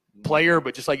player,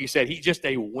 but just like you said, he's just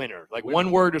a winner. Like one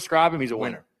word to describe him, he's a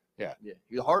winner. Yeah.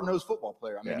 He's a hard-nosed football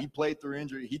player. He played through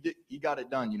injury. He got it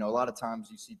done. A lot of times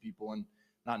you see people, and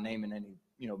not naming any,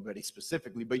 anybody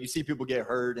specifically, but you see people get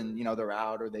hurt and, they're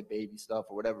out or they baby stuff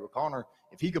or whatever. But Connor,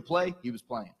 if he could play, he was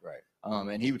playing. Right.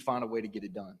 And he would find a way to get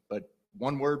it done. But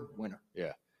one word, winner.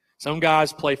 Yeah. Some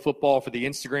guys play football for the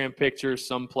Instagram pictures.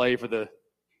 Some play for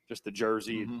just the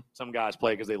jersey. Mm-hmm. Some guys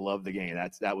play because they love the game.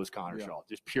 That was Connor Shaw,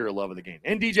 just pure love of the game.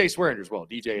 And DJ Swearinger as well.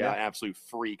 DJ, absolute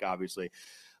freak, obviously.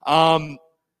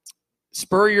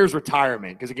 Spurrier's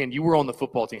retirement, because, again, you were on the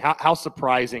football team. How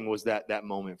surprising was that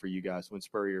moment for you guys when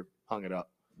Spurrier hung it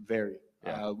up? Very.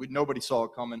 Yeah. Nobody saw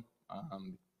it coming.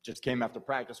 Just came after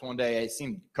practice one day. It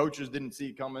seemed coaches didn't see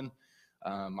it coming.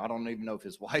 I don't even know if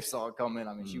his wife saw it coming.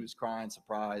 She was crying,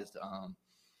 surprised.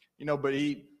 But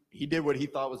he did what he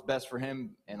thought was best for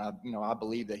him, and I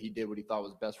believe that he did what he thought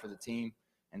was best for the team.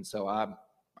 And so I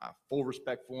full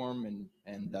respect for him,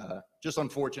 and just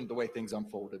unfortunate the way things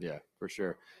unfolded. Yeah, for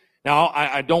sure. Now,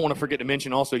 I don't want to forget to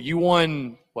mention also, you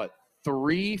won,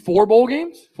 4 bowl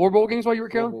games? 4 bowl games while you were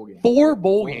counting? 4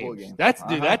 bowl games.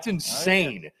 That's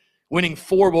insane. Winning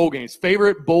 4 bowl games.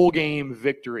 Favorite bowl game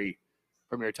victory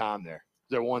from your time there?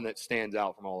 Is there one that stands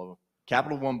out from all of them?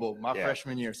 Capital One Bowl, my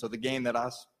freshman year. So the game that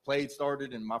I played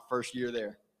started in my first year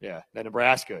there. Yeah, that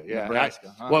Nebraska. Yeah,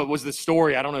 what was the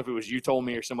story? I don't know if it was you told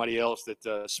me or somebody else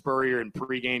that Spurrier in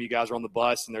pregame, you guys are on the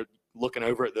bus and they're looking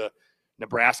over at the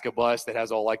Nebraska bus that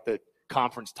has all like the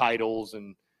conference titles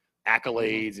and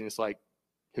accolades, and it's like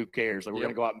who cares? Like, we're Yep.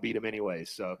 going to go out and beat them anyways.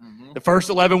 So Mhm. the first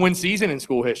 11-win season in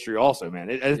school history also, man.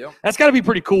 That's got to be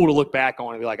pretty cool to look back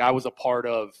on and be like, I was a part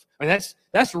of. I mean,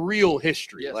 that's real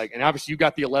history. Yes. Like, and obviously you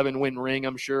got the 11-win ring,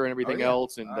 I'm sure, and everything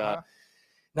else. And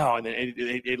no, and then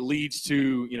it leads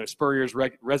to, you know, Spurrier's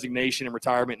resignation and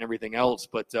retirement and everything else.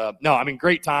 But no, I mean,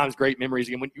 great times, great memories.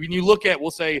 Again, when you look at,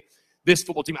 we'll say, this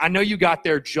football team, I know you got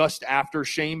there just after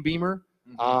Shane Beamer,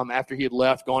 after he had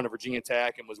left, gone to Virginia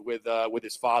Tech, and was with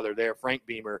his father there, Frank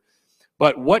Beamer.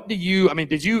 But what do you? I mean,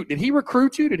 did he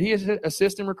recruit you? Did he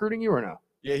assist in recruiting you or no?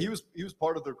 Yeah, he was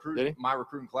part of my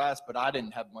recruiting class, but I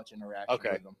didn't have much interaction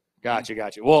with him. Gotcha.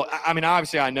 Well, I mean,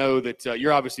 obviously, I know that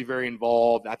you're obviously very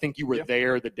involved. I think you were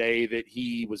there the day that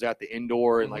he was at the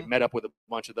indoor and like met up with a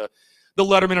bunch of the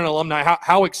Letterman and alumni.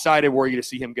 How excited were you to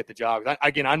see him get the job?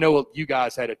 I know you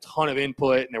guys had a ton of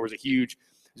input, and there was a huge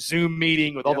Zoom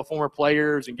meeting with all the former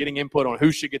players and getting input on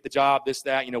who should get the job, this,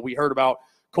 that. You know, we heard about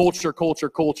culture. Who's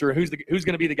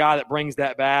going to be the guy that brings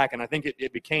that back? And I think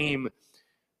it became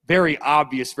very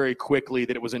obvious very quickly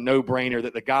that it was a no-brainer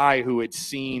that the guy who had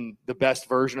seen the best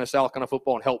version of South Carolina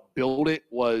football and helped build it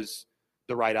was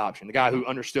the right option. The guy who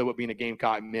understood what being a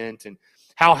Gamecock meant. And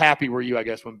how happy were you, I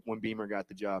guess, when Beamer got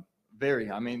the job?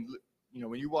 Very. I mean, you know,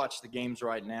 when you watch the games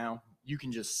right now, you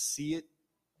can just see it.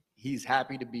 He's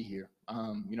happy to be here.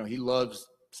 You know, he loves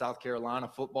South Carolina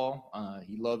football.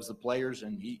 He loves the players,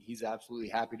 and he's absolutely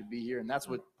happy to be here. And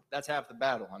that's half the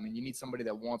battle. I mean, you need somebody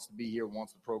that wants to be here,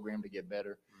 wants the program to get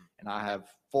better. And I have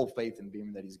full faith in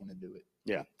Beamer that he's going to do it.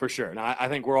 Yeah, for sure. And I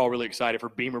think we're all really excited for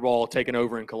Beamer ball taking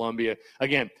over in Columbia.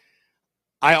 Again,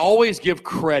 I always give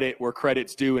credit where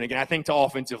credit's due. And again, I think to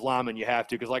offensive linemen you have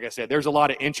to, because like I said, there's a lot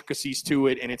of intricacies to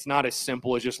it, and it's not as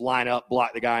simple as just line up,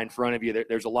 block the guy in front of you.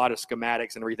 There's a lot of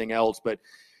schematics and everything else. But,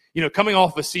 you know, coming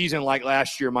off a season like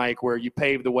last year, Mike, where you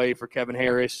paved the way for Kevin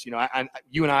Harris, you know,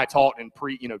 you and I talked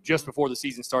just before the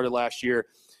season started last year.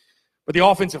 But the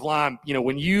offensive line, you know,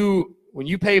 when you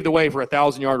paved the way for a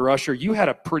 1,000-yard rusher, you had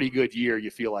a pretty good year, you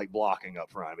feel like, blocking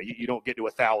up front. I mean, you don't get to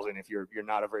 1,000 if you're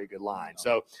not a very good line.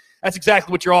 So that's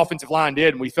exactly what your offensive line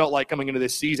did, and we felt like coming into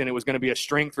this season it was going to be a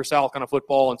strength for South Carolina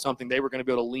football and something they were going to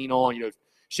be able to lean on. You know,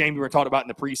 Shane, we were talking about in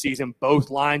the preseason,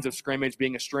 both lines of scrimmage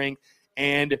being a strength.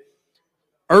 And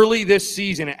early this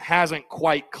season, it hasn't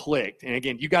quite clicked. And,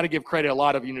 again, you got to give credit a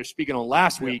lot of, you know, speaking on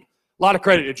last week, a lot of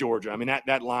credit to Georgia. I mean,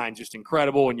 that line's just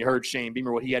incredible. And you heard Shane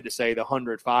Beamer, what he had to say, the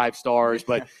 105 stars.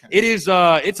 But it's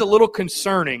a little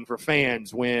concerning for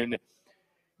fans when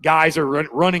guys are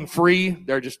running free.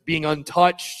 They're just being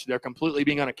untouched. They're completely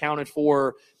being unaccounted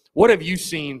for. What have you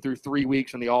seen through 3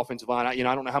 weeks on the offensive line? I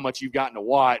don't know how much you've gotten to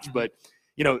watch, but,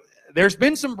 you know, there's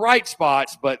been some bright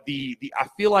spots, but I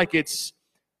feel like it's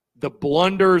the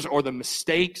blunders or the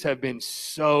mistakes have been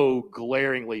so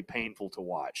glaringly painful to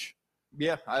watch.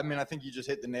 Yeah, I mean, I think you just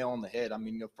hit the nail on the head. I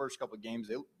mean, the first couple of games,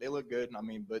 they look good. I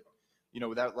mean, but, you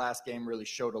know, that last game really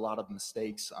showed a lot of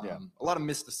mistakes, a lot of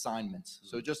missed assignments.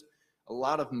 So just a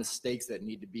lot of mistakes that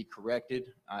need to be corrected.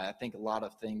 I think a lot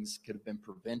of things could have been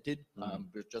prevented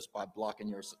just by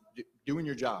doing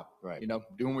your job, right? You know,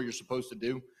 doing what you're supposed to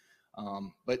do.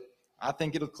 But I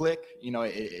think it'll click. You know,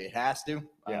 it has to.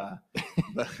 Yeah.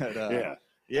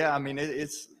 Yeah, I mean,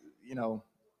 it's, you know,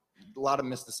 a lot of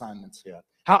missed assignments. Yeah.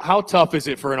 How tough is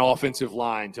it for an offensive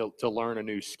line to learn a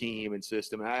new scheme and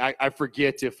system? I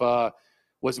forget if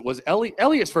was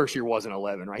Elliott's first year wasn't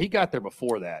 11, right? He got there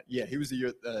before that. Yeah, he was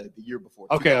the year before.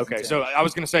 Okay. So I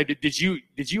was going to say, did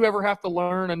you ever have to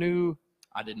learn a new?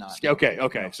 I did not. Okay.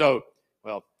 No. So,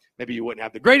 well, maybe you wouldn't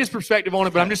have the greatest perspective on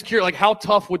it, but I'm just curious, like, how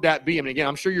tough would that be? I mean, again,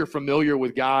 I'm sure you're familiar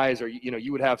with guys, or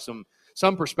you would have some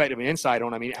perspective and insight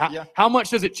on. I mean, how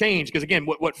much does it change? Because again,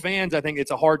 what fans, I think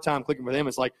it's a hard time clicking for them.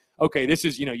 It's like, okay, this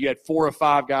is, you had 4 or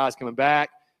 5 guys coming back,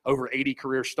 over 80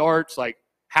 career starts. Like,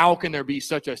 how can there be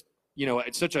such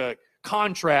a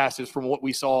contrast as from what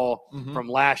we saw from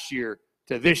last year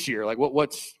to this year? Like,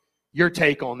 what's your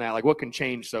take on that? Like, what can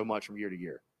change so much from year to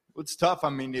year? Well, it's tough. I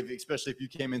mean, especially if you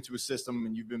came into a system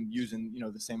and you've been using,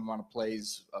 the same amount of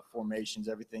plays, formations,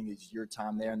 everything is your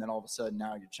time there, and then all of a sudden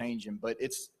now you're changing. But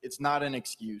it's not an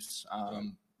excuse.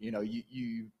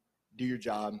 You do your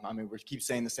job. I mean, we keep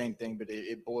saying the same thing, but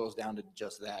it boils down to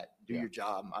just that. Do your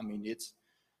job. I mean,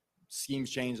 schemes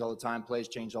change all the time, plays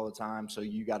change all the time, so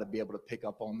you got to be able to pick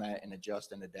up on that and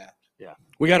adjust and adapt. Yeah.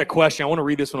 We got a question. I want to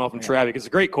read this one off from Travis. It's a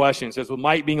great question. It says, with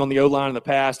Mike being on the O-line in the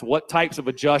past, what types of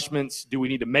adjustments do we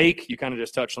need to make? You kind of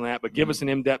just touched on that, but give us an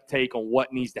in-depth take on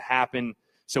what needs to happen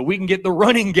so we can get the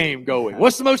running game going.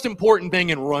 What's the most important thing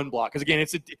in run block? Because, again,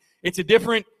 it's a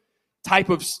different type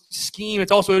of scheme.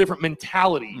 It's also a different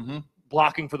mentality,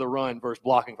 blocking for the run versus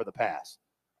blocking for the pass.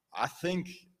 I think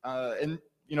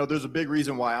there's a big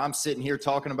reason why I'm sitting here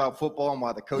talking about football and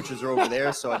why the coaches are over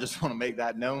there. So I just want to make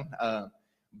that known.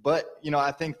 But,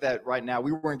 I think that right now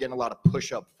we weren't getting a lot of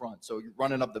push up front. So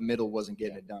running up the middle wasn't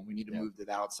getting it done. We need to move to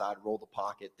the outside, roll the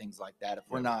pocket, things like that.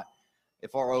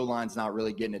 If our O-line's not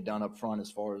really getting it done up front as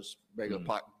far as regular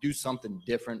pocket, do something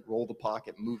different, roll the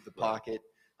pocket, move the pocket,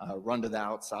 run to the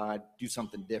outside, do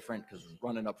something different because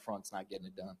running up front's not getting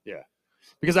it done. Yeah.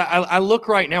 Because I look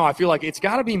right now, I feel like it's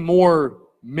got to be more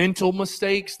mental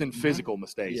mistakes than physical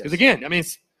mistakes. Because, again, I mean,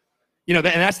 it's, and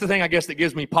that's the thing, I guess, that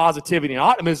gives me positivity and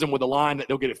optimism with the line that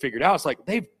they'll get it figured out. It's like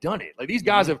they've done it. Like these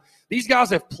guys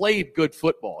have played good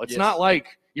football. It's not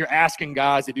like you're asking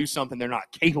guys to do something they're not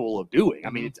capable of doing. I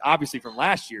mean, it's obviously from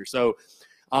last year. So,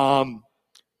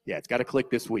 it's got to click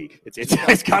this week.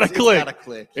 It's got to click. Got to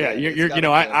click.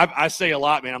 Yeah, I say a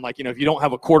lot, man. I'm like, if you don't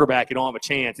have a quarterback, you don't have a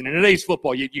chance. And in today's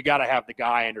football, you got to have the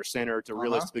guy under center to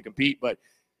realistically compete. But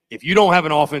if you don't have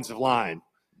an offensive line,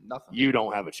 you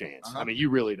don't have a chance. I mean, you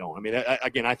really don't. I mean,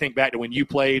 again, I think back to when you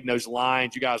played in those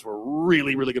lines, you guys were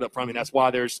really, really good up front. I mean, that's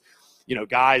why there's,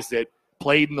 guys that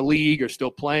played in the league or still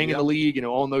playing in the league,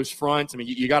 on those fronts. I mean,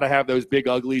 you got to have those big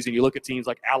uglies. And you look at teams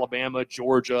like Alabama,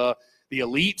 Georgia, the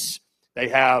elites, they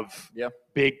have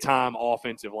big-time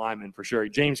offensive linemen for sure.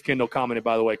 James Kendall commented,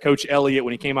 by the way, Coach Elliott,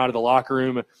 when he came out of the locker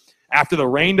room after the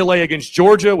rain delay against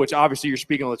Georgia, which obviously you're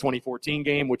speaking on the 2014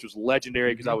 game, which was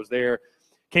legendary because I was there,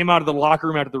 came out of the locker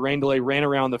room after the rain delay, ran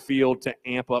around the field to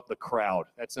amp up the crowd.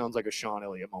 That sounds like a Sean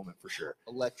Elliott moment for sure.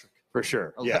 Electric. For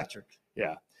sure. Electric.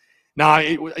 Yeah. Now,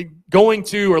 going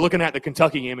to or looking at the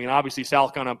Kentucky game, I mean, obviously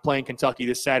South Carolina playing Kentucky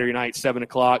this Saturday night, 7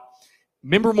 o'clock.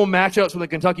 Memorable matchups with the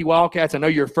Kentucky Wildcats. I know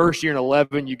your first year in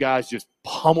 11, you guys just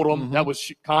pummeled them. That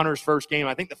was Connor's first game.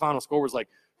 I think the final score was like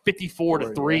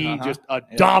 54-3, just a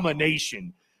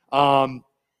domination.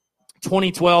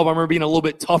 2012, I remember being a little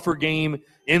bit tougher game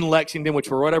in Lexington, which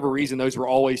for whatever reason, those were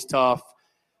always tough.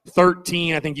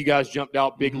 13, I think you guys jumped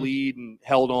out big lead and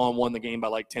held on, won the game by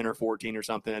like 10 or 14 or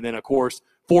something. And then, of course,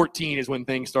 14 is when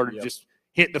things started to just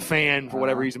hit the fan for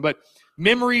whatever reason. But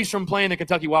memories from playing the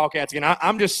Kentucky Wildcats. Again,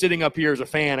 I'm just sitting up here as a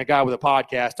fan, a guy with a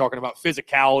podcast, talking about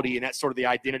physicality, and that's sort of the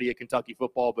identity of Kentucky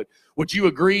football. But would you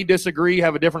agree, disagree,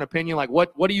 have a different opinion? Like,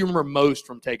 what do you remember most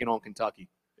from taking on Kentucky?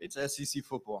 It's SEC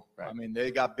football. Right. I mean, they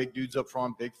got big dudes up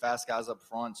front, big fast guys up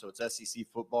front, so it's SEC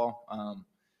football.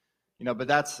 But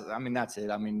that's it.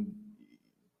 I mean,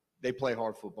 they play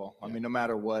hard football. I mean, no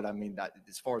matter what. I mean,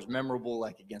 as far as memorable,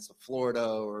 like against Florida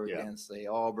or against, say,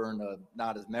 Auburn,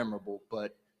 not as memorable,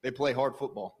 but they play hard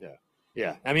football.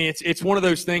 Yeah. I mean, it's one of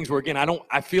those things where, again,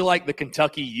 I feel like the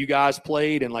Kentucky you guys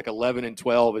played in like 11 and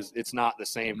 12 it's not the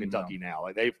same Kentucky now.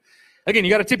 Like again,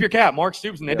 you got to tip your cap. Mark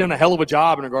Stoops, and they've done a hell of a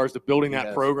job in regards to building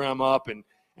that program up and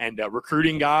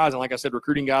recruiting guys. And like I said,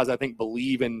 recruiting guys I think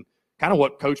believe in kind of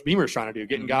what Coach Beamer is trying to do,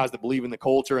 getting guys that believe in the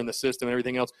culture and the system and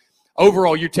everything else.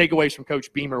 Overall, your takeaways from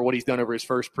Coach Beamer, what he's done over his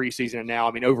first preseason and now,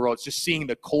 I mean, overall, it's just seeing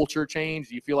the culture change.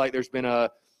 Do you feel like there's been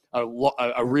a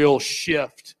real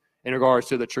shift in regards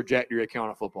to the trajectory of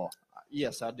Carolina football?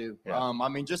 Yes, I do. Yeah. I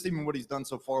mean, just even what he's done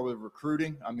so far with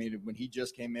recruiting. I mean, when he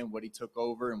just came in, what he took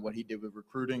over and what he did with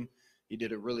recruiting, he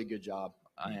did a really good job.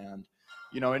 And,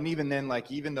 and even then,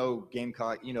 like, even though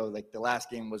Gamecock, like the last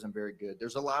game wasn't very good,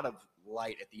 there's a lot of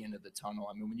light at the end of the tunnel.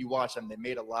 I mean, when you watch them, they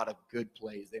made a lot of good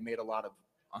plays. They made a lot of,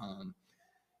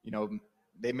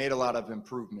 they made a lot of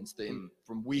improvements.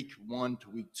 From week 1 to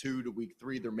week 2 to week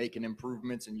 3, they're making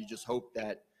improvements, and you just hope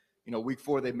that, week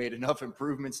 4 they made enough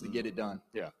improvements to get it done.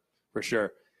 Yeah, for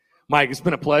sure. Mike, it's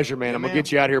been a pleasure, man. I'm going to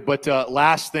get you out of here. But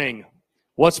last thing,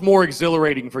 what's more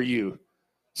exhilarating for you?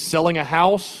 Selling a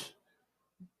house,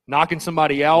 knocking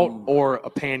somebody out, or a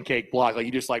pancake block? Like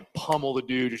you just like pummel the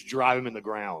dude, just drive him in the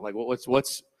ground. Like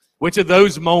which of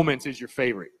those moments is your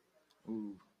favorite?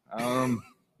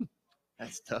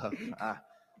 That's tough.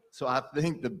 So I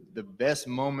think the best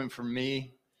moment for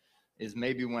me is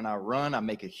maybe when I run, I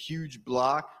make a huge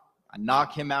block, I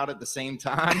knock him out at the same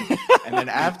time, and then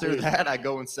after that, I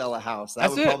go and sell a house. That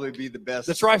would probably be the best.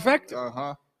 The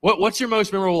trifecta. What's your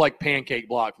most memorable like pancake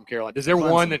block from Carolina? Is there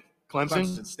one that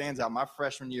Clemson stands out? My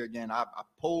freshman year again, I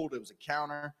pulled. It was a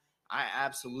counter. I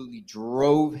absolutely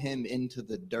drove him into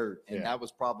the dirt, and that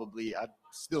was probably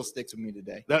still sticks with me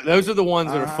today. Those are the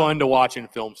ones that are fun to watch in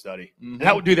film study. And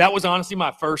that was honestly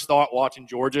my first thought watching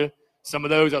Georgia. Some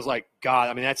of those I was like, God,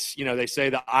 I mean that's they say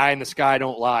the eye in the sky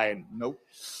don't lie, and nope.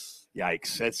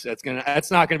 Yikes!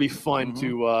 That's not gonna be fun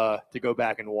to go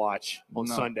back and watch on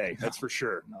Sunday. That's for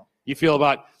sure. No. You feel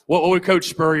about what would Coach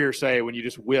Spurrier say when you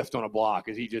just whiffed on a block?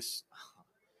 Is he just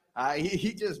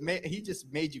he just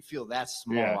made you feel that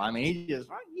small? Yeah. I mean,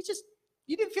 you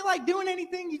you didn't feel like doing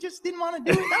anything. You just didn't want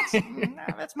to do it.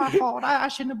 That's my fault. I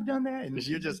shouldn't have done that. And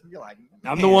you're like,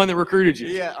 I'm the one that recruited you.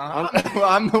 Yeah,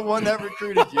 I'm the one that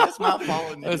recruited you. It's my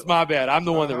fault. That's my bad. I'm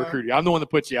the one that recruited you. I'm the one that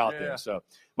put you out there. So,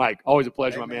 Mike, always a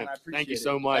pleasure, my man. Thank you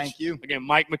so much. Thank you. Again,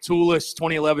 Mike Matulis,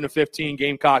 2011-15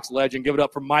 Gamecocks legend. Give it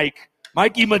up for Mike.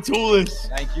 Mikey Matulis.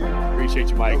 Thank you. Appreciate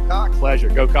you, Mike. Go Cox. Pleasure.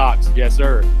 Go Cox. Yes,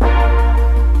 sir.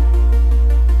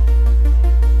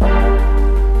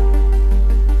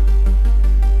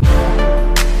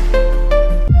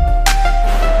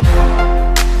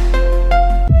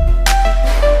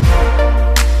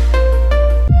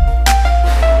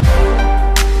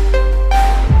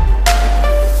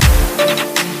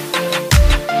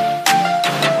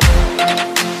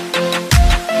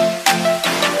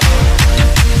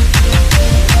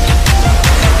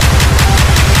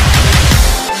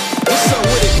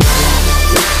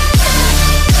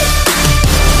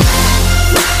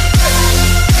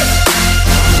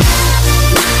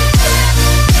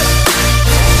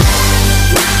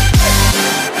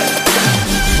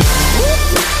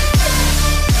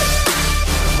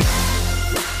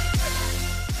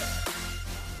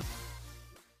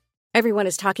 Everyone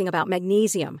is talking about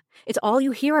magnesium. It's all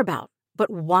you hear about. But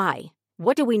why?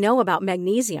 What do we know about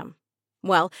magnesium?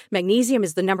 Well, magnesium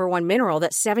is the number one mineral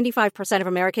that 75% of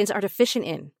Americans are deficient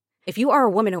in. If you are a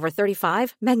woman over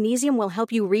 35, magnesium will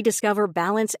help you rediscover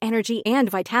balance, energy, and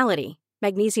vitality.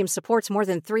 Magnesium supports more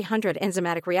than 300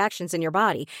 enzymatic reactions in your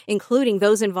body, including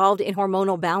those involved in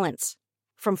hormonal balance.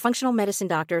 From functional medicine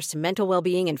doctors to mental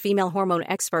well-being and female hormone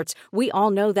experts, we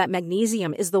all know that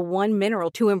magnesium is the one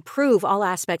mineral to improve all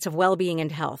aspects of well-being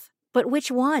and health. But which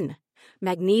one?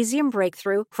 Magnesium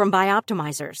Breakthrough from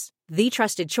Bioptimizers, the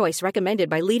trusted choice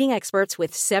recommended by leading experts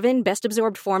with 7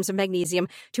 best-absorbed forms of magnesium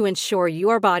to ensure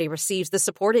your body receives the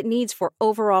support it needs for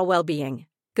overall well-being.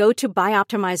 Go to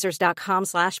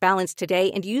bioptimizers.com/balance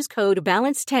today and use code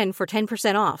BALANCE10 for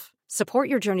 10% off. Support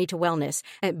your journey to wellness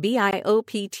at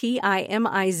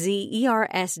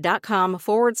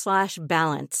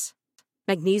bioptimizers.com/balance.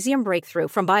 Magnesium Breakthrough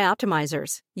from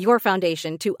Bioptimizers, your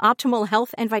foundation to optimal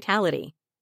health and vitality.